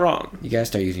 You're not wrong. You gotta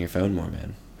start using your phone more,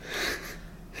 man.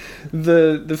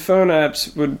 The phone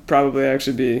apps would probably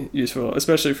actually be useful,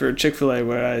 especially for Chick-fil-A,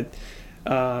 where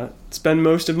I spend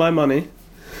most of my money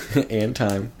and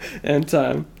time. And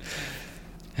time.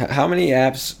 How many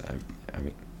apps? I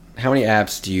mean, how many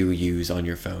apps do you use on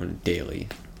your phone daily?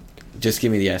 Just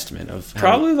give me the estimate of.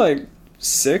 Probably like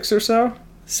 6 or so.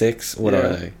 6? What are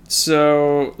they?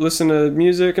 So listen to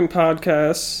music and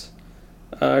podcasts.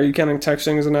 Are you counting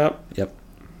texting as an app? Yep.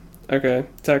 Okay,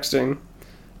 texting.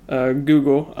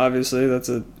 Google, obviously, that's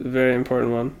a very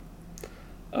important one.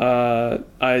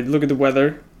 I look at the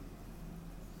weather,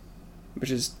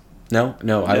 which is... No, I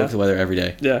look at the weather every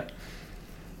day. Yeah.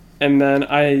 And then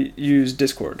I use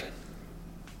Discord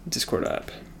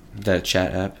app. That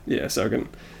chat app? Yeah, so I can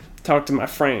talk to my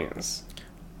friends.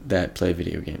 That play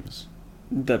video games.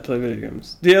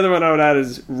 The other one I would add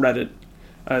is Reddit.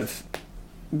 I've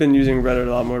been using Reddit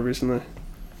a lot more recently.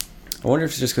 I wonder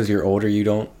if it's just because you're older you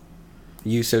don't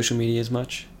use social media as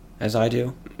much as I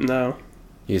do. No.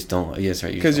 You just don't. Yes,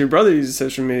 right. Because your brother uses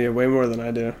social media way more than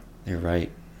I do. You're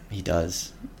right. He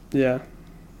does. Yeah.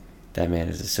 That man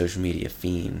is a social media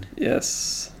fiend.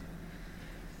 Yes.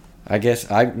 I guess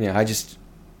I just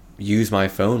use my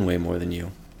phone way more than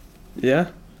you.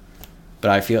 Yeah.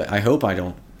 But I hope I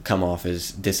don't come off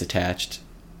as disattached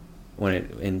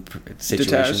in situations.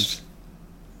 Detached.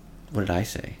 What did I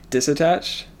say?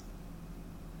 Disattached?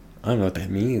 I don't know what that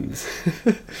means.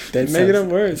 Make it up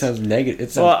words. It sounds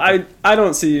negative. Well, I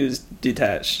don't see you as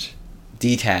detached.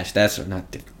 Detached. That's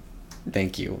not.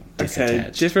 Thank you. Disattached.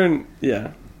 Okay. Different.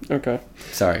 Yeah. Okay.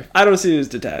 Sorry. I don't see you as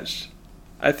detached.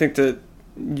 I think that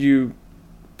you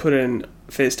put in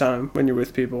FaceTime when you're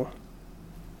with people.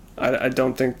 I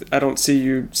don't see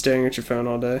you staring at your phone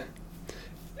all day.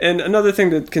 And another thing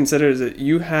to consider is that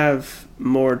you have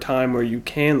more time where you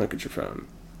can look at your phone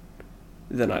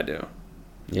than I do.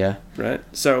 Yeah. Right?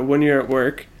 So when you're at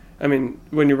work, when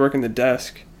you're working the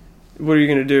desk, what are you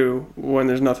going to do when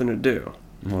there's nothing to do?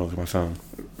 I'm going to look at my phone.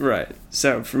 Right.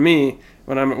 So for me,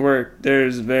 when I'm at work,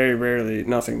 there's very rarely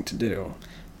nothing to do.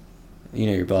 You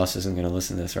know your boss isn't going to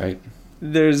listen to this, right?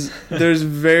 There's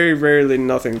very rarely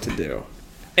nothing to do.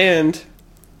 And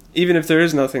even if there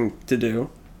is nothing to do,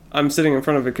 I'm sitting in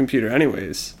front of a computer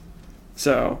anyways.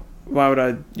 So why would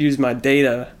I use my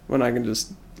data when I can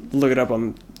just look it up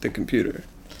on the computer?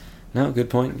 No, good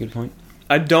point.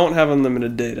 I don't have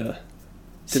unlimited data,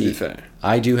 to be fair.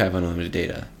 I do have unlimited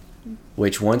data,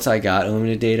 which once I got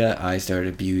unlimited data, I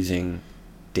started abusing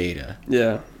data.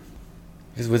 Yeah.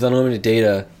 Because with unlimited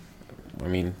data,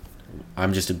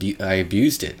 I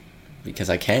abused it because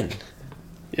I can.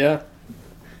 Yeah.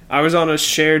 I was on a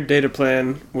shared data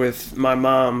plan with my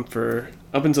mom for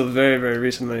up until very, very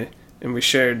recently, and we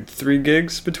shared 3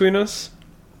 gigs between us.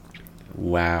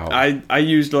 Wow. I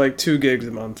used like 2 gigs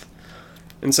a month.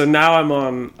 And so now I'm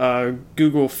on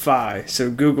Google Fi, so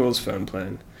Google's phone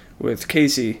plan, with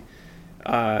Casey.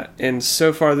 And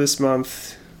so far this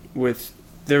month,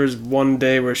 there was one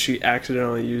day where she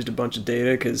accidentally used a bunch of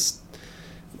data because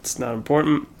it's not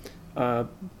important. But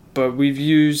we've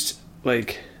used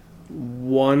like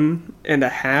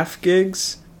 1.5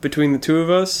 gigs between the two of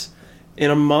us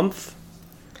in a month.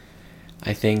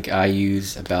 I think I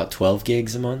use about 12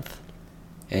 gigs a month,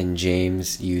 and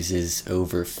James uses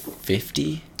over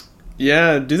 50.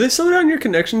 Yeah, do they slow down your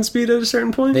connection speed at a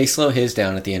certain point? They slow his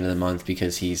down at the end of the month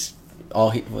because since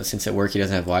at work he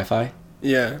doesn't have Wi-Fi.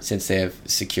 Yeah. Since they have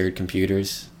secured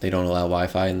computers, they don't allow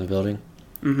Wi-Fi in the building.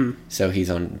 Mm-hmm. So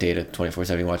he's on data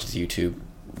 24/7. He watches YouTube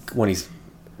when he's,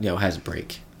 has a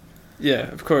break.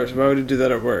 Yeah, of course. Why would he do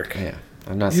that at work? Yeah,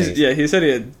 I'm not saying. Yeah, he said he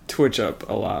had Twitch up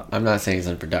a lot. I'm not saying he's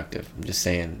unproductive. I'm just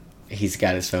saying he's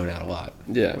got his phone out a lot.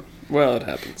 Yeah, well, it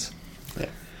happens. Yeah.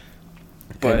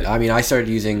 But and, I mean, I started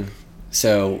using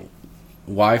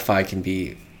Wi-Fi can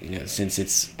be, since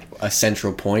it's a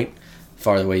central point,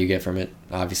 farther away you get from it,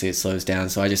 obviously it slows down.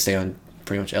 So I just stay on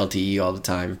pretty much LTE all the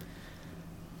time,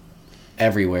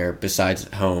 everywhere besides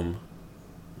home,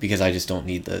 because I just don't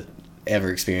need the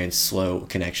ever experience slow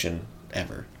connection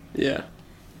ever. Yeah.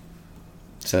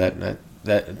 So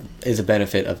that is a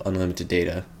benefit of unlimited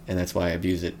data, and that's why I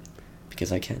abuse it,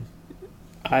 because I can.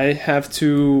 I have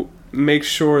to make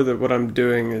sure that what I'm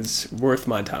doing is worth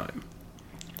my time.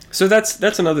 So that's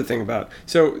another thing about.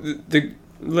 So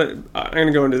I'm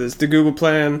gonna go into this. The Google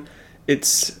plan,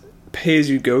 it's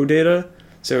pay-as-you-go data,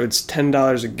 so it's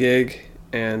 $10 a gig,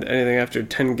 and anything after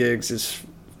 10 gigs is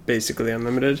basically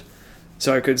unlimited.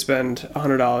 So I could spend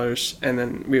 $100, and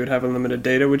then we would have unlimited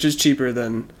data, which is cheaper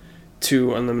than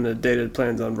 2 unlimited data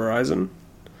plans on Verizon.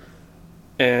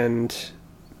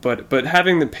 But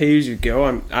having the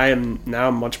pay-as-you-go, I am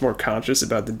now much more conscious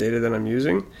about the data that I'm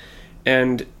using.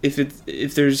 And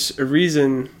if there's a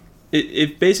reason,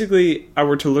 if basically I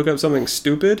were to look up something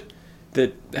stupid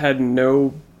that had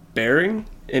no bearing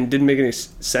and didn't make any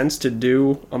sense to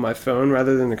do on my phone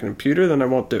rather than the computer, then I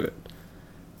won't do it.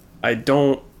 I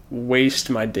don't waste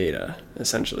my data,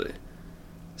 essentially.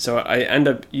 So I end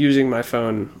up using my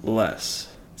phone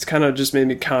less. It's kind of just made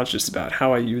me conscious about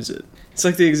how I use it. It's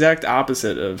like the exact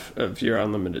opposite of your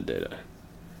unlimited data.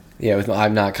 Yeah,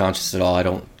 I'm not conscious at all.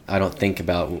 I don't think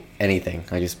about anything.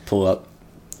 I just pull up,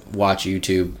 watch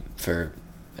YouTube for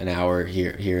an hour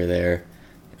here or there,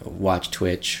 watch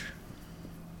Twitch,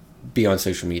 be on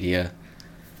social media.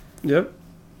 Yep.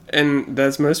 And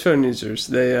that's most phone users.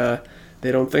 They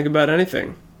don't think about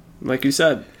anything, like you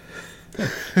said.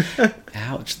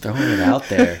 Ouch, throwing it out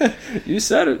there. You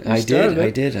said it. I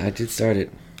did start it.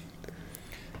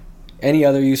 Any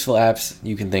other useful apps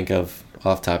you can think of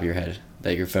off the top of your head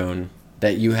that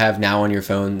you have now on your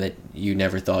phone that you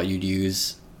never thought you'd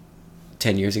use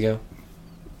 10 years ago?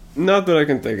 Not that I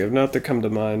can think of. Not that come to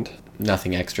mind.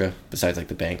 Nothing extra besides like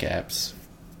the bank apps.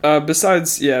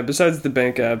 Besides the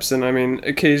bank apps, and I mean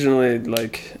occasionally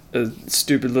like a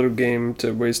stupid little game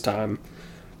to waste time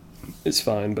is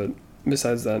fine, but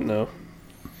besides that, no.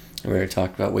 We already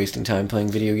talked about wasting time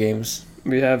playing video games.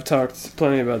 We have talked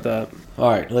plenty about that. All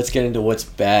right, let's get into what's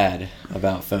bad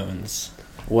about phones.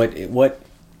 What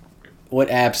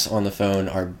apps on the phone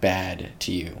are bad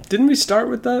to you? Didn't we start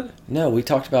with that? No, we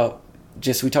talked about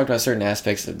certain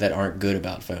aspects that aren't good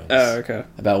about phones. Oh, okay.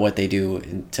 About what they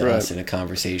do to us in a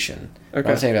conversation. Okay.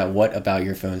 I'm saying about what about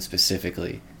your phone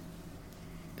specifically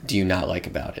do you not like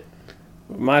about it?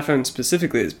 My phone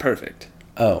specifically is perfect.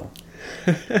 Oh.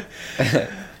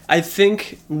 I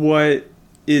think what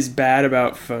is bad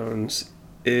about phones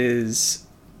is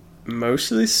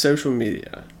mostly social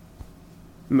media.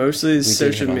 Mostly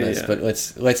social media. This, but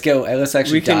let's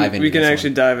actually dive into this. We can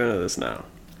actually dive into this now.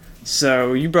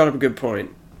 So you brought up a good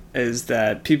point, is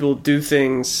that people do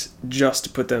things just to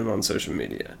put them on social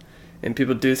media. And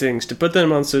people do things to put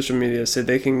them on social media so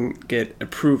they can get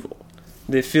approval.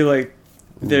 They feel like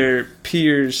their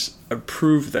peers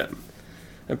approve of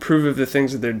the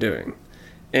things that they're doing.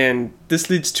 And this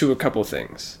leads to a couple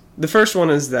things. The first one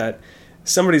is that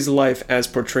somebody's life as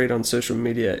portrayed on social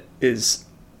media is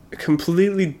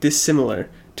completely dissimilar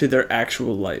to their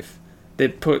actual life. They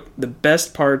put the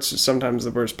best parts, sometimes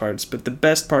the worst parts, but the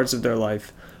best parts of their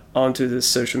life onto this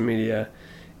social media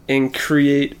and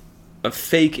create a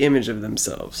fake image of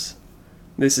themselves.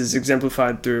 This is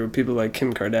exemplified through people like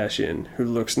Kim Kardashian, who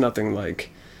looks nothing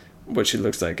like what she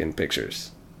looks like in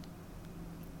pictures.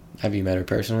 Have you met her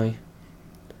personally?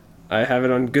 I have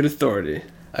it on good authority.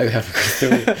 I have a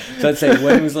good authority. So I'd say,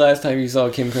 when was the last time you saw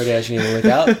Kim Kardashian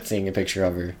without seeing a picture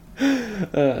of her?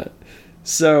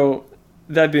 So,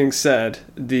 that being said,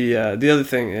 the other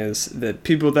thing is that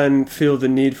people then feel the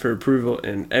need for approval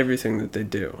in everything that they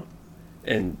do.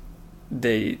 And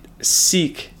they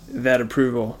seek that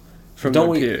approval from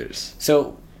their peers.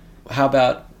 So, how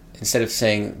about, instead of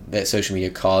saying that social media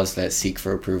caused that seek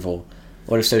for approval,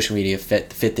 what if social media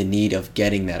fit the need of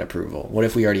getting that approval? What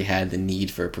if we already had the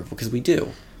need for approval? Because we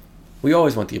do. We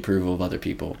always want the approval of other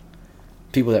people.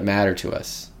 People that matter to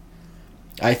us.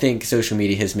 I think social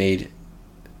media has made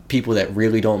people that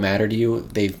really don't matter to you,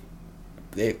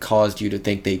 it caused you to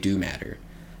think they do matter.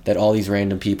 That all these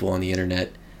random people on the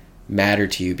internet matter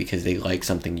to you because they like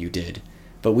something you did.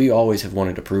 But we always have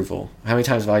wanted approval. How many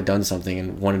times have I done something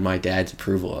and wanted my dad's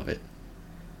approval of it?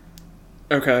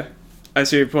 Okay. I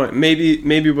see your point.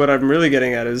 Maybe what I'm really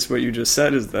getting at is what you just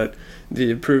said, is that the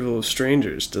approval of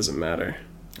strangers doesn't matter.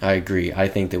 I agree. I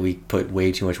think that we put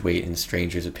way too much weight in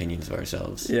strangers' opinions of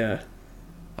ourselves. Yeah.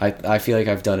 I feel like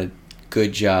I've done a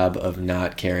good job of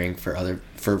not caring for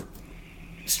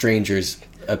strangers'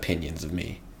 opinions of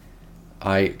me.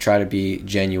 I try to be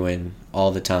genuine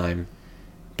all the time,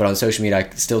 but on social media I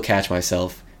still catch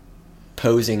myself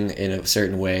posing in a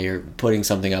certain way or putting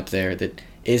something up there that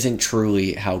isn't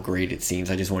truly how great it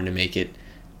seems. I just wanted to make it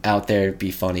out there,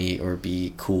 be funny or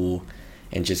be cool,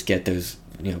 and just get those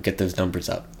numbers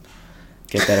up,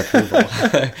 get that approval,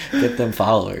 get them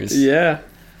followers. Yeah,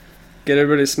 get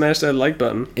everybody to smash that like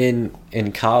button.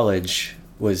 In college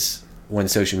was when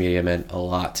social media meant a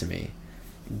lot to me.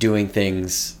 Doing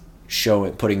things,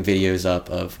 putting videos up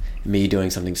of me doing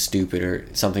something stupid or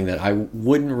something that I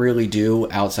wouldn't really do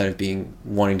outside of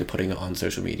wanting to putting it on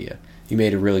social media. You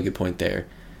made a really good point there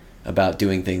about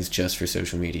doing things just for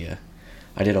social media.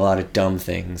 I did a lot of dumb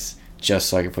things just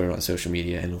so I could put it on social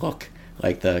media and look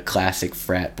like the classic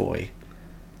frat boy.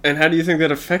 And how do you think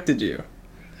that affected you?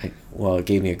 Well, it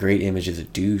gave me a great image as a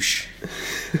douche.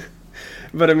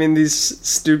 But I mean, these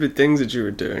stupid things that you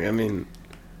were doing, I mean,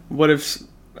 what if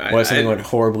something went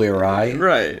horribly awry?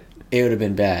 Right. It would have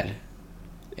been bad.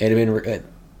 It'd have been.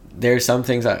 There's some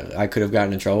things I could have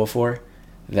gotten in trouble for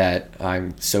that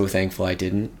I'm so thankful I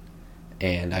didn't,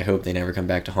 and I hope they never come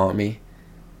back to haunt me.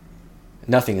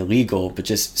 Nothing illegal, but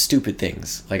just stupid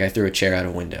things. Like I threw a chair out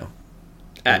a window.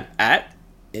 Out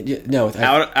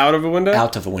of a window?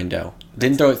 Out of a window.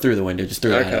 Didn't throw it through the window, just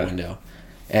threw it out a window.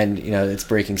 And, it's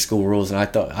breaking school rules. And I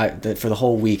thought, that for the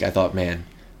whole week, I thought, man,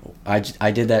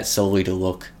 I did that solely to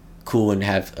look cool and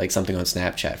have like something on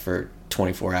Snapchat for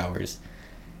 24 hours.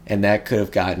 And that could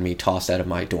have gotten me tossed out of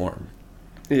my dorm.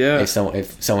 Yeah. If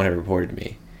someone had reported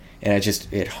me. And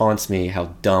it haunts me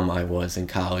how dumb I was in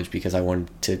college because I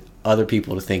wanted other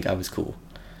people to think I was cool.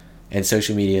 And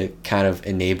social media kind of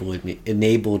enabled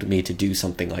me to do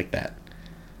something like that.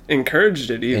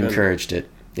 Encouraged it, even. Encouraged it.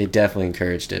 It definitely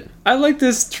encouraged it. I like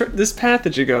this path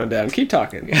that you're going down. Keep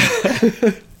talking.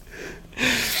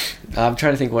 I'm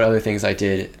trying to think what other things I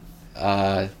did.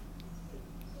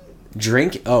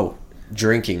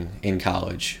 Drinking in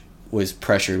college was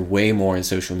pressured way more in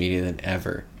social media than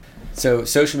ever. So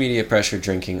social media pressured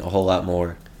drinking a whole lot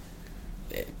more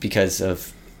because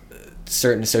of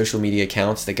certain social media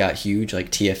accounts that got huge, like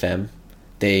TFM.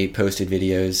 They posted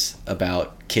videos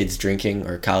about kids drinking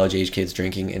or college-age kids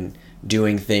drinking and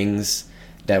doing things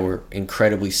that were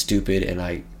incredibly stupid,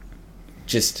 and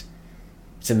it's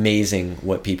amazing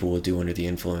what people will do under the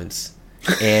influence.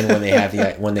 And when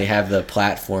they have the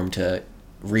platform to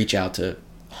reach out to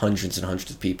hundreds and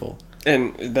hundreds of people.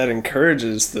 And that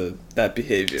encourages that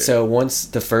behavior. So once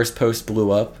the first post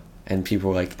blew up and people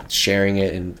were like sharing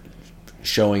it and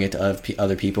showing it to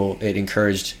other people, it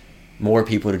encouraged more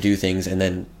people to do things and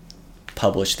then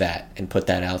publish that and put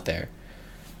that out there.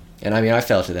 And I mean, I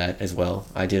fell to that as well.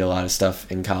 I did a lot of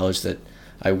stuff in college that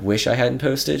I wish I hadn't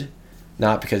posted,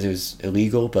 not because it was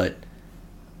illegal, but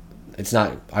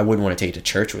I wouldn't want to take it to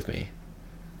church with me.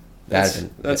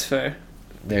 That's fair.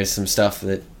 There's some stuff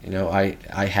that,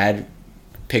 I had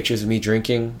pictures of me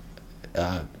drinking,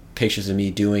 pictures of me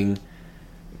doing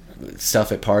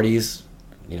stuff at parties,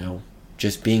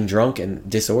 just being drunk and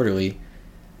disorderly,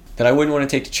 that I wouldn't want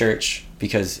to take to church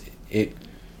because it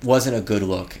wasn't a good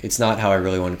look. It's not how I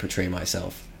really want to portray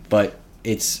myself, but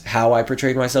it's how I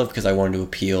portrayed myself because I wanted to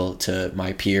appeal to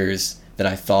my peers that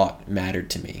I thought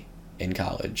mattered to me in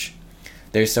college.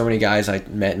 There's so many guys I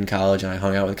met in college and I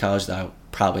hung out with in college that I'll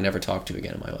probably never talk to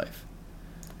again in my life.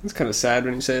 It's kind of sad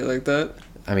when you say it like that.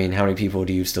 I mean, how many people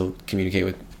do you still communicate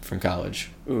with from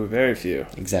college? Ooh, very few.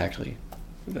 Exactly.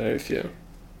 Very few.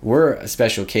 We're a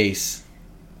special case.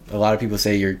 A lot of people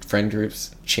say your friend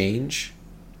groups change,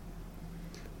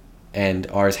 and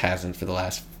ours hasn't for the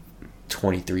last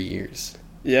 23 years.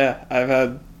 Yeah, I've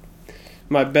had...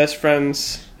 My best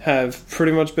friends have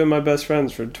pretty much been my best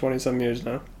friends for 20-some years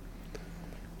now.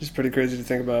 Just pretty crazy to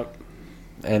think about.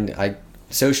 And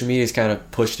social media's kind of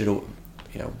pushed it,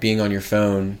 being on your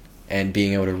phone and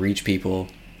being able to reach people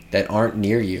that aren't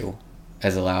near you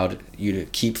has allowed you to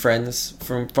keep friends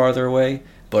from farther away,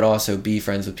 but also be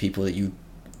friends with people that you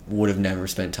would have never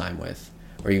spent time with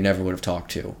or you never would have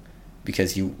talked to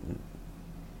because you...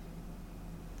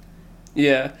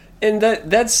 Yeah, and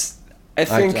that's... I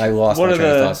think I lost my train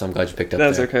of thought, so I'm glad you picked up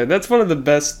That's there. okay. That's one of the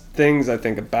best things, I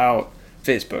think, about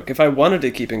Facebook. If I wanted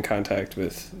to keep in contact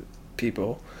with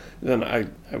people, then I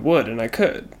would and I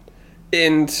could.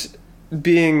 And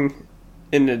being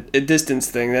in a distance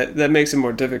thing, that makes it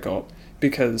more difficult,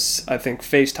 because I think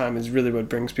FaceTime is really what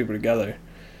brings people together.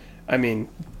 I mean,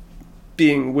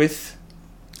 being with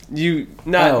you,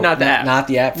 not the app. Not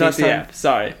the app. Not FaceTime? the app,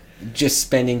 sorry. Just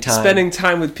spending time. Spending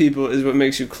time with people is what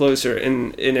makes you closer,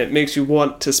 and it makes you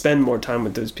want to spend more time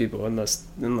with those people, unless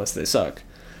they suck.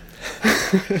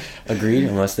 Agreed,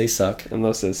 unless they suck.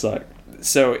 Unless they suck.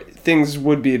 So things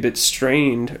would be a bit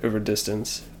strained over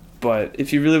distance, but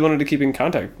if you really wanted to keep in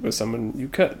contact with someone, you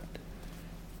could.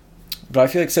 But I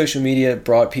feel like social media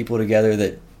brought people together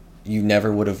that you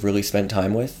never would have really spent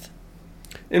time with.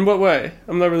 In what way?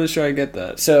 I'm not really sure I get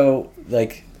that. So,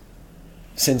 like,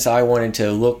 since I wanted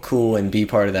to look cool and be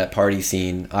part of that party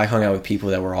scene, I hung out with people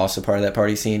that were also part of that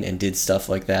party scene and did stuff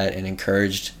like that and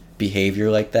encouraged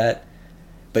behavior like that.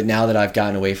 But now that I've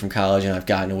gotten away from college and I've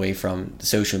gotten away from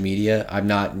social media, I'm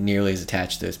not nearly as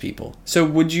attached to those people. So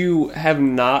would you have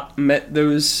not met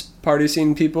those party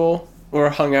scene people or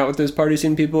hung out with those party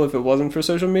scene people if it wasn't for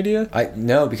social media?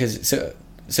 No, because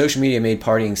social media made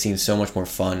partying seem so much more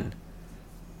fun.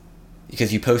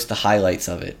 Because you post the highlights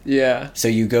of it. Yeah. So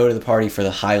you go to the party for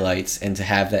the highlights, and to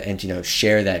have that, and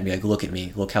share that and be like, look at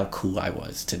me, look how cool I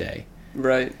was today.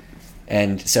 Right.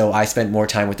 And so I spent more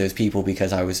time with those people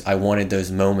because I wanted those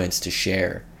moments to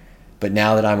share. But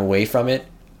now that I'm away from it,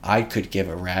 I could give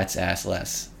a rat's ass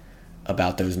less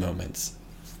about those moments.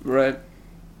 Right.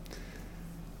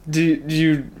 Do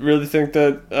you really think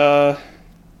that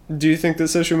do you think that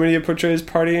social media portrays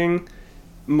partying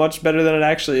much better than it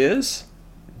actually is?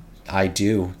 I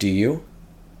do. Do you?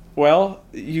 Well,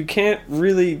 you can't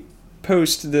really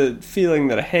post the feeling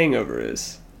that a hangover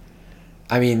is.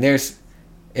 I mean,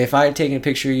 if I had taken a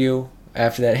picture of you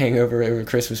after that hangover over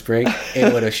Christmas break,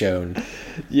 it would have shown.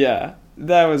 Yeah,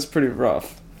 that was pretty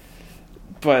rough.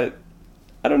 But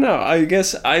I don't know. I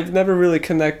guess I've never really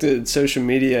connected social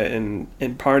media and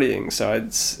partying, so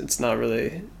it's not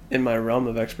really in my realm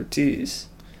of expertise.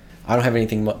 I don't have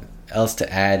anything else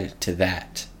to add to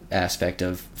that aspect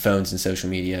of phones and social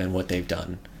media and what they've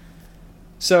done.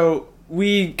 So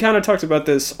we kind of talked about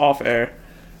this off air,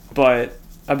 but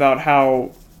about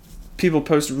how people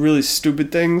post really stupid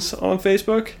things on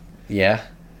Facebook. Yeah.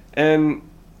 And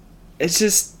it's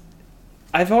just,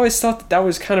 I've always thought that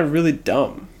was kind of really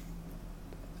dumb.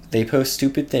 They post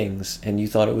stupid things and you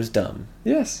thought it was dumb.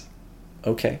 Yes.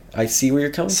 Okay. I see where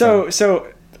you're coming from.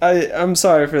 So I'm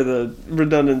sorry for the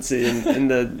redundancy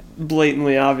and the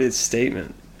blatantly obvious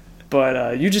statement.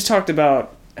 But you just talked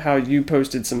about how you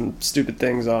posted some stupid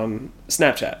things on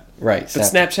Snapchat. Right. But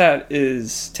Snapchat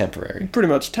is temporary. Pretty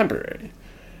much temporary.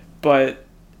 But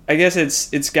I guess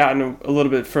it's gotten a little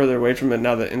bit further away from it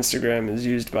now that Instagram is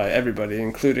used by everybody,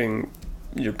 including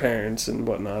your parents and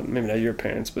whatnot. Maybe not your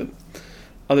parents, but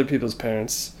other people's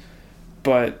parents.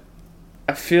 But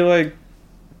I feel like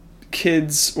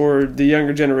kids or the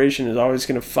younger generation is always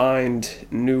going to find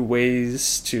new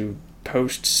ways to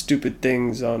post stupid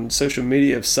things on social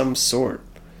media of some sort.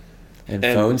 And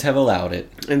phones have allowed it.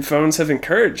 And phones have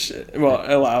encouraged it. Well,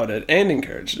 allowed it and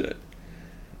encouraged it.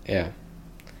 Yeah.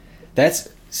 That's,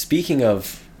 speaking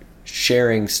of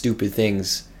sharing stupid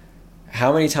things,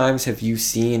 how many times have you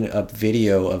seen a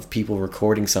video of people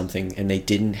recording something and they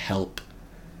didn't help?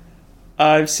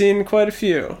 I've seen quite a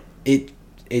few.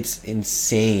 It's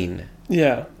insane.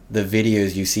 Yeah. The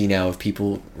videos you see now of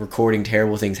people recording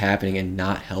terrible things happening and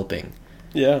not helping.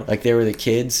 Yeah. Like, there were the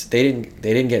kids, they didn't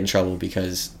get in trouble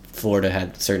because Florida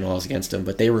had certain laws against them,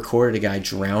 but they recorded a guy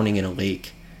drowning in a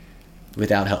lake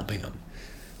without helping him.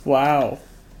 Wow.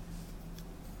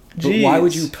 But why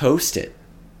would you post it?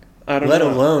 I don't know. Let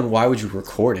alone, why would you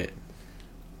record it?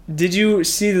 Did you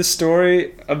see the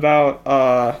story about,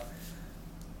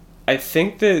 I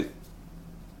think this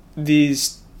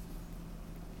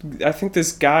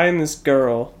guy and this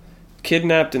girl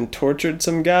kidnapped and tortured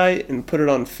some guy and put it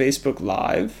on Facebook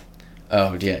Live?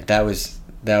 Oh, yeah, that was,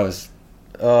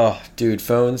 oh, dude,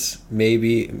 phones,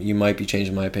 maybe you might be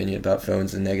changing my opinion about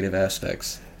phones and negative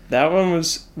aspects. That one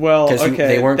was, well,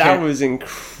 okay, that was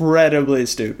incredibly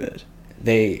stupid.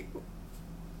 They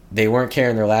weren't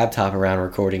carrying their laptop around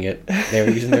recording it. They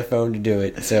were using their phone to do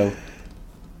it. So,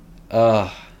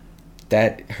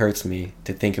 that hurts me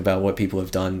to think about what people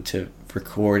have done to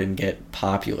record and get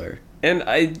popular. And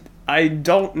I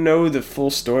don't know the full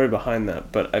story behind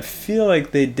that, but I feel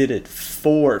like they did it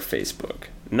for Facebook.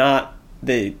 Not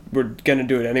they were going to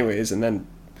do it anyways and then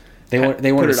they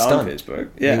wanted a stunt. On Facebook.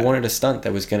 Yeah. They wanted a stunt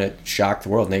that was going to shock the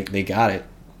world, and they got it.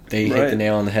 They hit the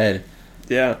nail on the head.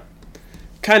 Yeah.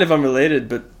 Kind of unrelated,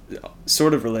 but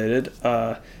sort of related.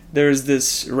 there's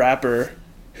this rapper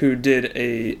who did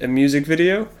a music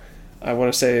video. I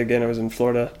want to say again, it was in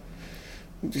Florida.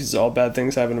 Because all bad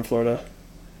things happen in Florida.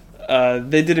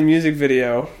 They did a music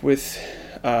video with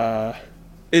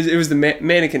it was the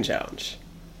mannequin challenge,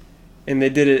 and they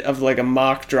did it of like a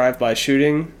mock drive-by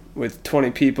shooting with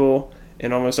 20 people,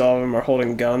 and almost all of them are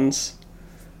holding guns.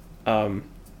 None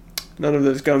of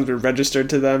those guns were registered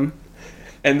to them,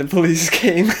 and the police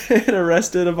came and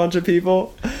arrested a bunch of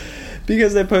people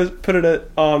because they put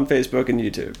it on Facebook and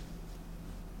YouTube.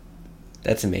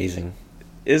 That's amazing,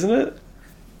 isn't it?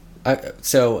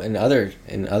 So in other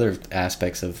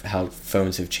aspects of how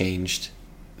phones have changed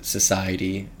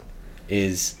society,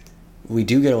 is we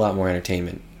do get a lot more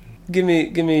entertainment. Give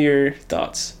me your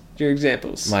thoughts, your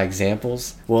examples. My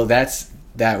examples? Well, that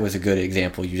was a good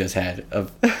example you just had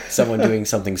of someone doing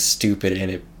something stupid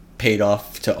and it paid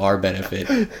off to our benefit.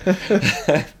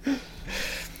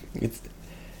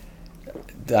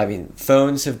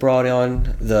 Phones have brought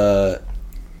on the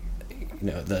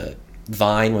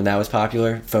Vine when that was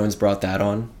popular. Phones brought that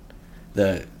on.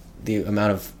 The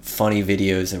amount of funny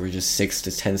videos that were just 6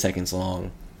 to 10 seconds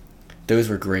long. Those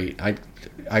were great.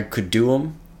 I could do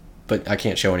them, but I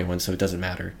can't show anyone, so it doesn't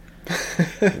matter.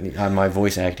 My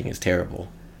voice acting is terrible.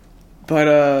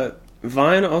 But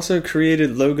Vine also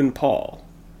created Logan Paul.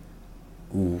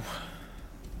 Ooh.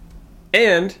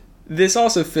 And this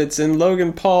also fits in.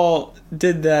 Logan Paul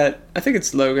did that. I think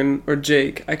it's Logan or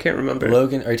Jake. I can't remember.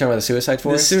 Logan? Are you talking about the Suicide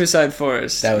Forest? The Suicide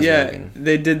Forest. That was Logan.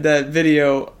 They did that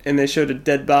video and they showed a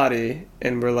dead body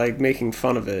and were like making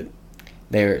fun of it.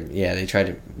 They tried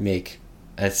to make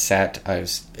a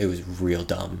it was real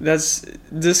dumb. That's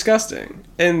disgusting.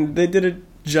 And they did it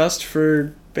just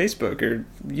for Facebook or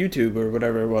YouTube or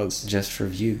whatever it was. Just for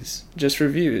views. Just for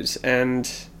views. And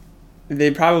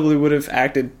they probably would have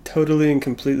acted totally and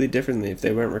completely differently if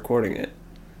they weren't recording it.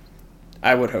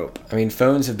 I would hope. I mean,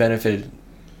 phones have benefited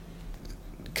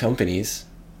companies.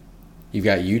 You've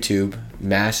got YouTube,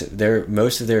 massive.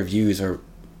 Most of their views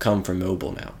come from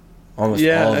mobile now. Almost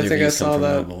all of their views come from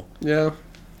mobile. Yeah.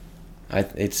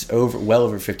 It's well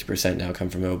over 50% now come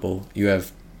from mobile. You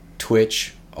have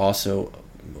Twitch, also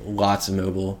lots of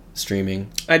mobile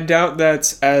streaming. I doubt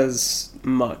that's as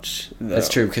much, though. That's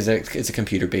true, because it's a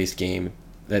computer-based game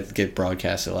that get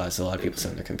broadcasted a lot, so a lot of people sit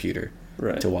on their computer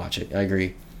to watch it. I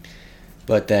agree.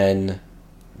 But then,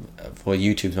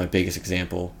 YouTube's my biggest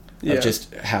example of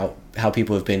just how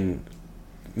people have been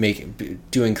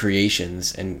doing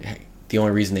creations, and the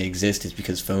only reason they exist is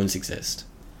because phones exist.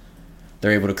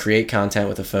 They're able to create content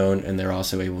with a phone, and they're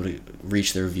also able to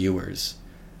reach their viewers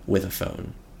with a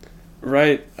phone.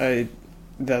 Right.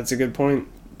 That's a good point.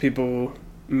 People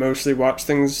mostly watch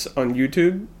things on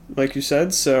YouTube, like you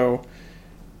said, so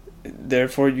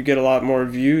therefore you get a lot more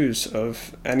views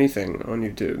of anything on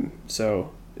YouTube.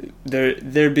 So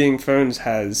there being phones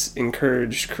has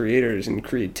encouraged creators and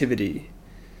creativity.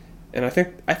 And I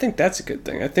think that's a good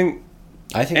thing. I think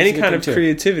any kind of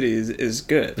creativity is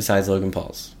good. Besides Logan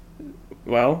Paul's.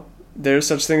 Well, there's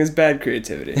such thing as bad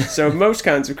creativity. So most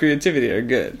kinds of creativity are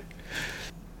good.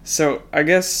 So I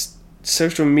guess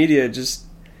social media just,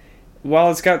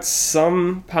 while it's got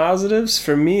some positives,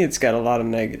 for me it's got a lot of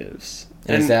negatives.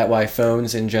 And is that why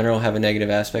phones in general have a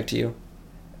negative aspect to you?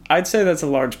 I'd say that's a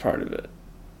large part of it.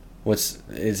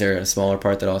 Is there a smaller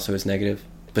part that also is negative?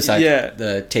 Besides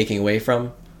the taking away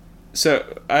from? So,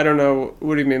 I don't know,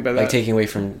 what do you mean by that? Like taking away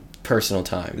from personal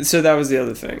time. So that was the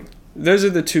other thing. Those are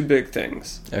the two big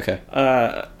things. Okay.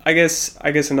 I guess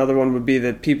another one would be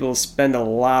that people spend a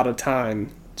lot of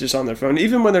time just on their phone,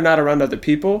 even when they're not around other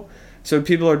people. So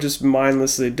people are just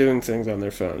mindlessly doing things on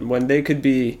their phone when they could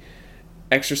be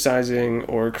exercising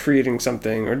or creating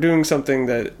something or doing something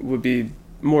that would be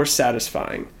more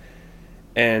satisfying.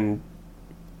 And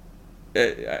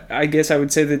I guess I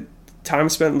would say that time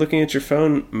spent looking at your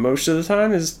phone most of the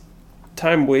time is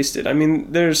time wasted. I mean,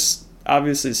 there's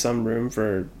obviously some room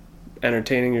for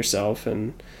entertaining yourself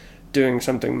and doing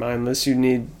something mindless. You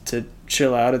need to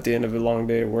chill out at the end of a long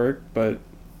day of work, but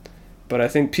I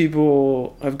think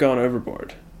people have gone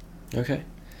overboard. Okay.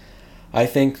 I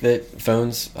think that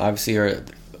phones obviously are,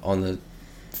 on the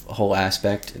whole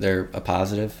aspect, they're a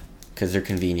positive because they're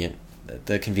convenient.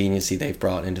 The conveniency they've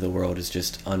brought into the world is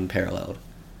just unparalleled.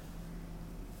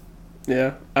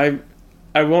 Yeah, I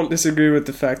won't disagree with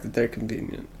the fact that they're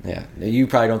convenient. Yeah, you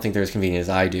probably don't think they're as convenient as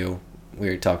I do.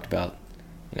 We talked about,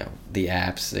 the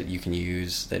apps that you can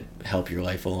use that help your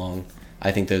life along.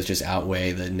 I think those just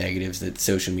outweigh the negatives that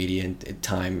social media and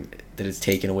time that it's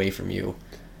taken away from you.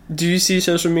 Do you see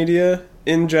social media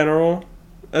in general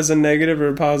as a negative or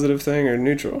a positive thing, or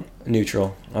neutral?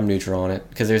 Neutral. I'm neutral on it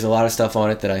because there's a lot of stuff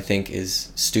on it that I think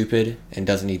is stupid and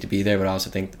doesn't need to be there, but I also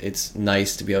think it's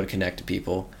nice to be able to connect to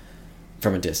people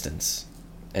from a distance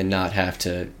and not have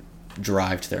to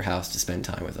drive to their house to spend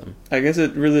time with them. I guess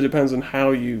it really depends on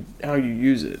how you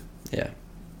use it. Yeah.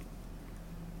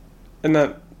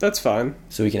 And that's fine.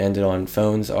 So we can end it on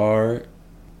phones are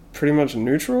Pretty much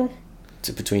neutral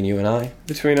between you and I,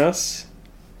 between us.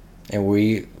 and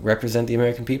we represent the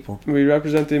American people. We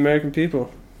represent the American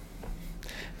people.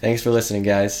 Thanks for listening,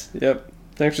 guys. Yep.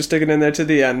 Thanks for sticking in there to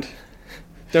the end.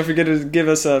 Don't forget to give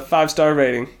us a 5-star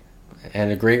rating.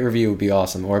 And a great review would be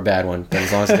awesome, or a bad one. But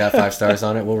as long as it got 5 stars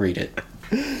on it, we'll read it.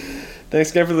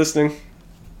 Thanks again for listening.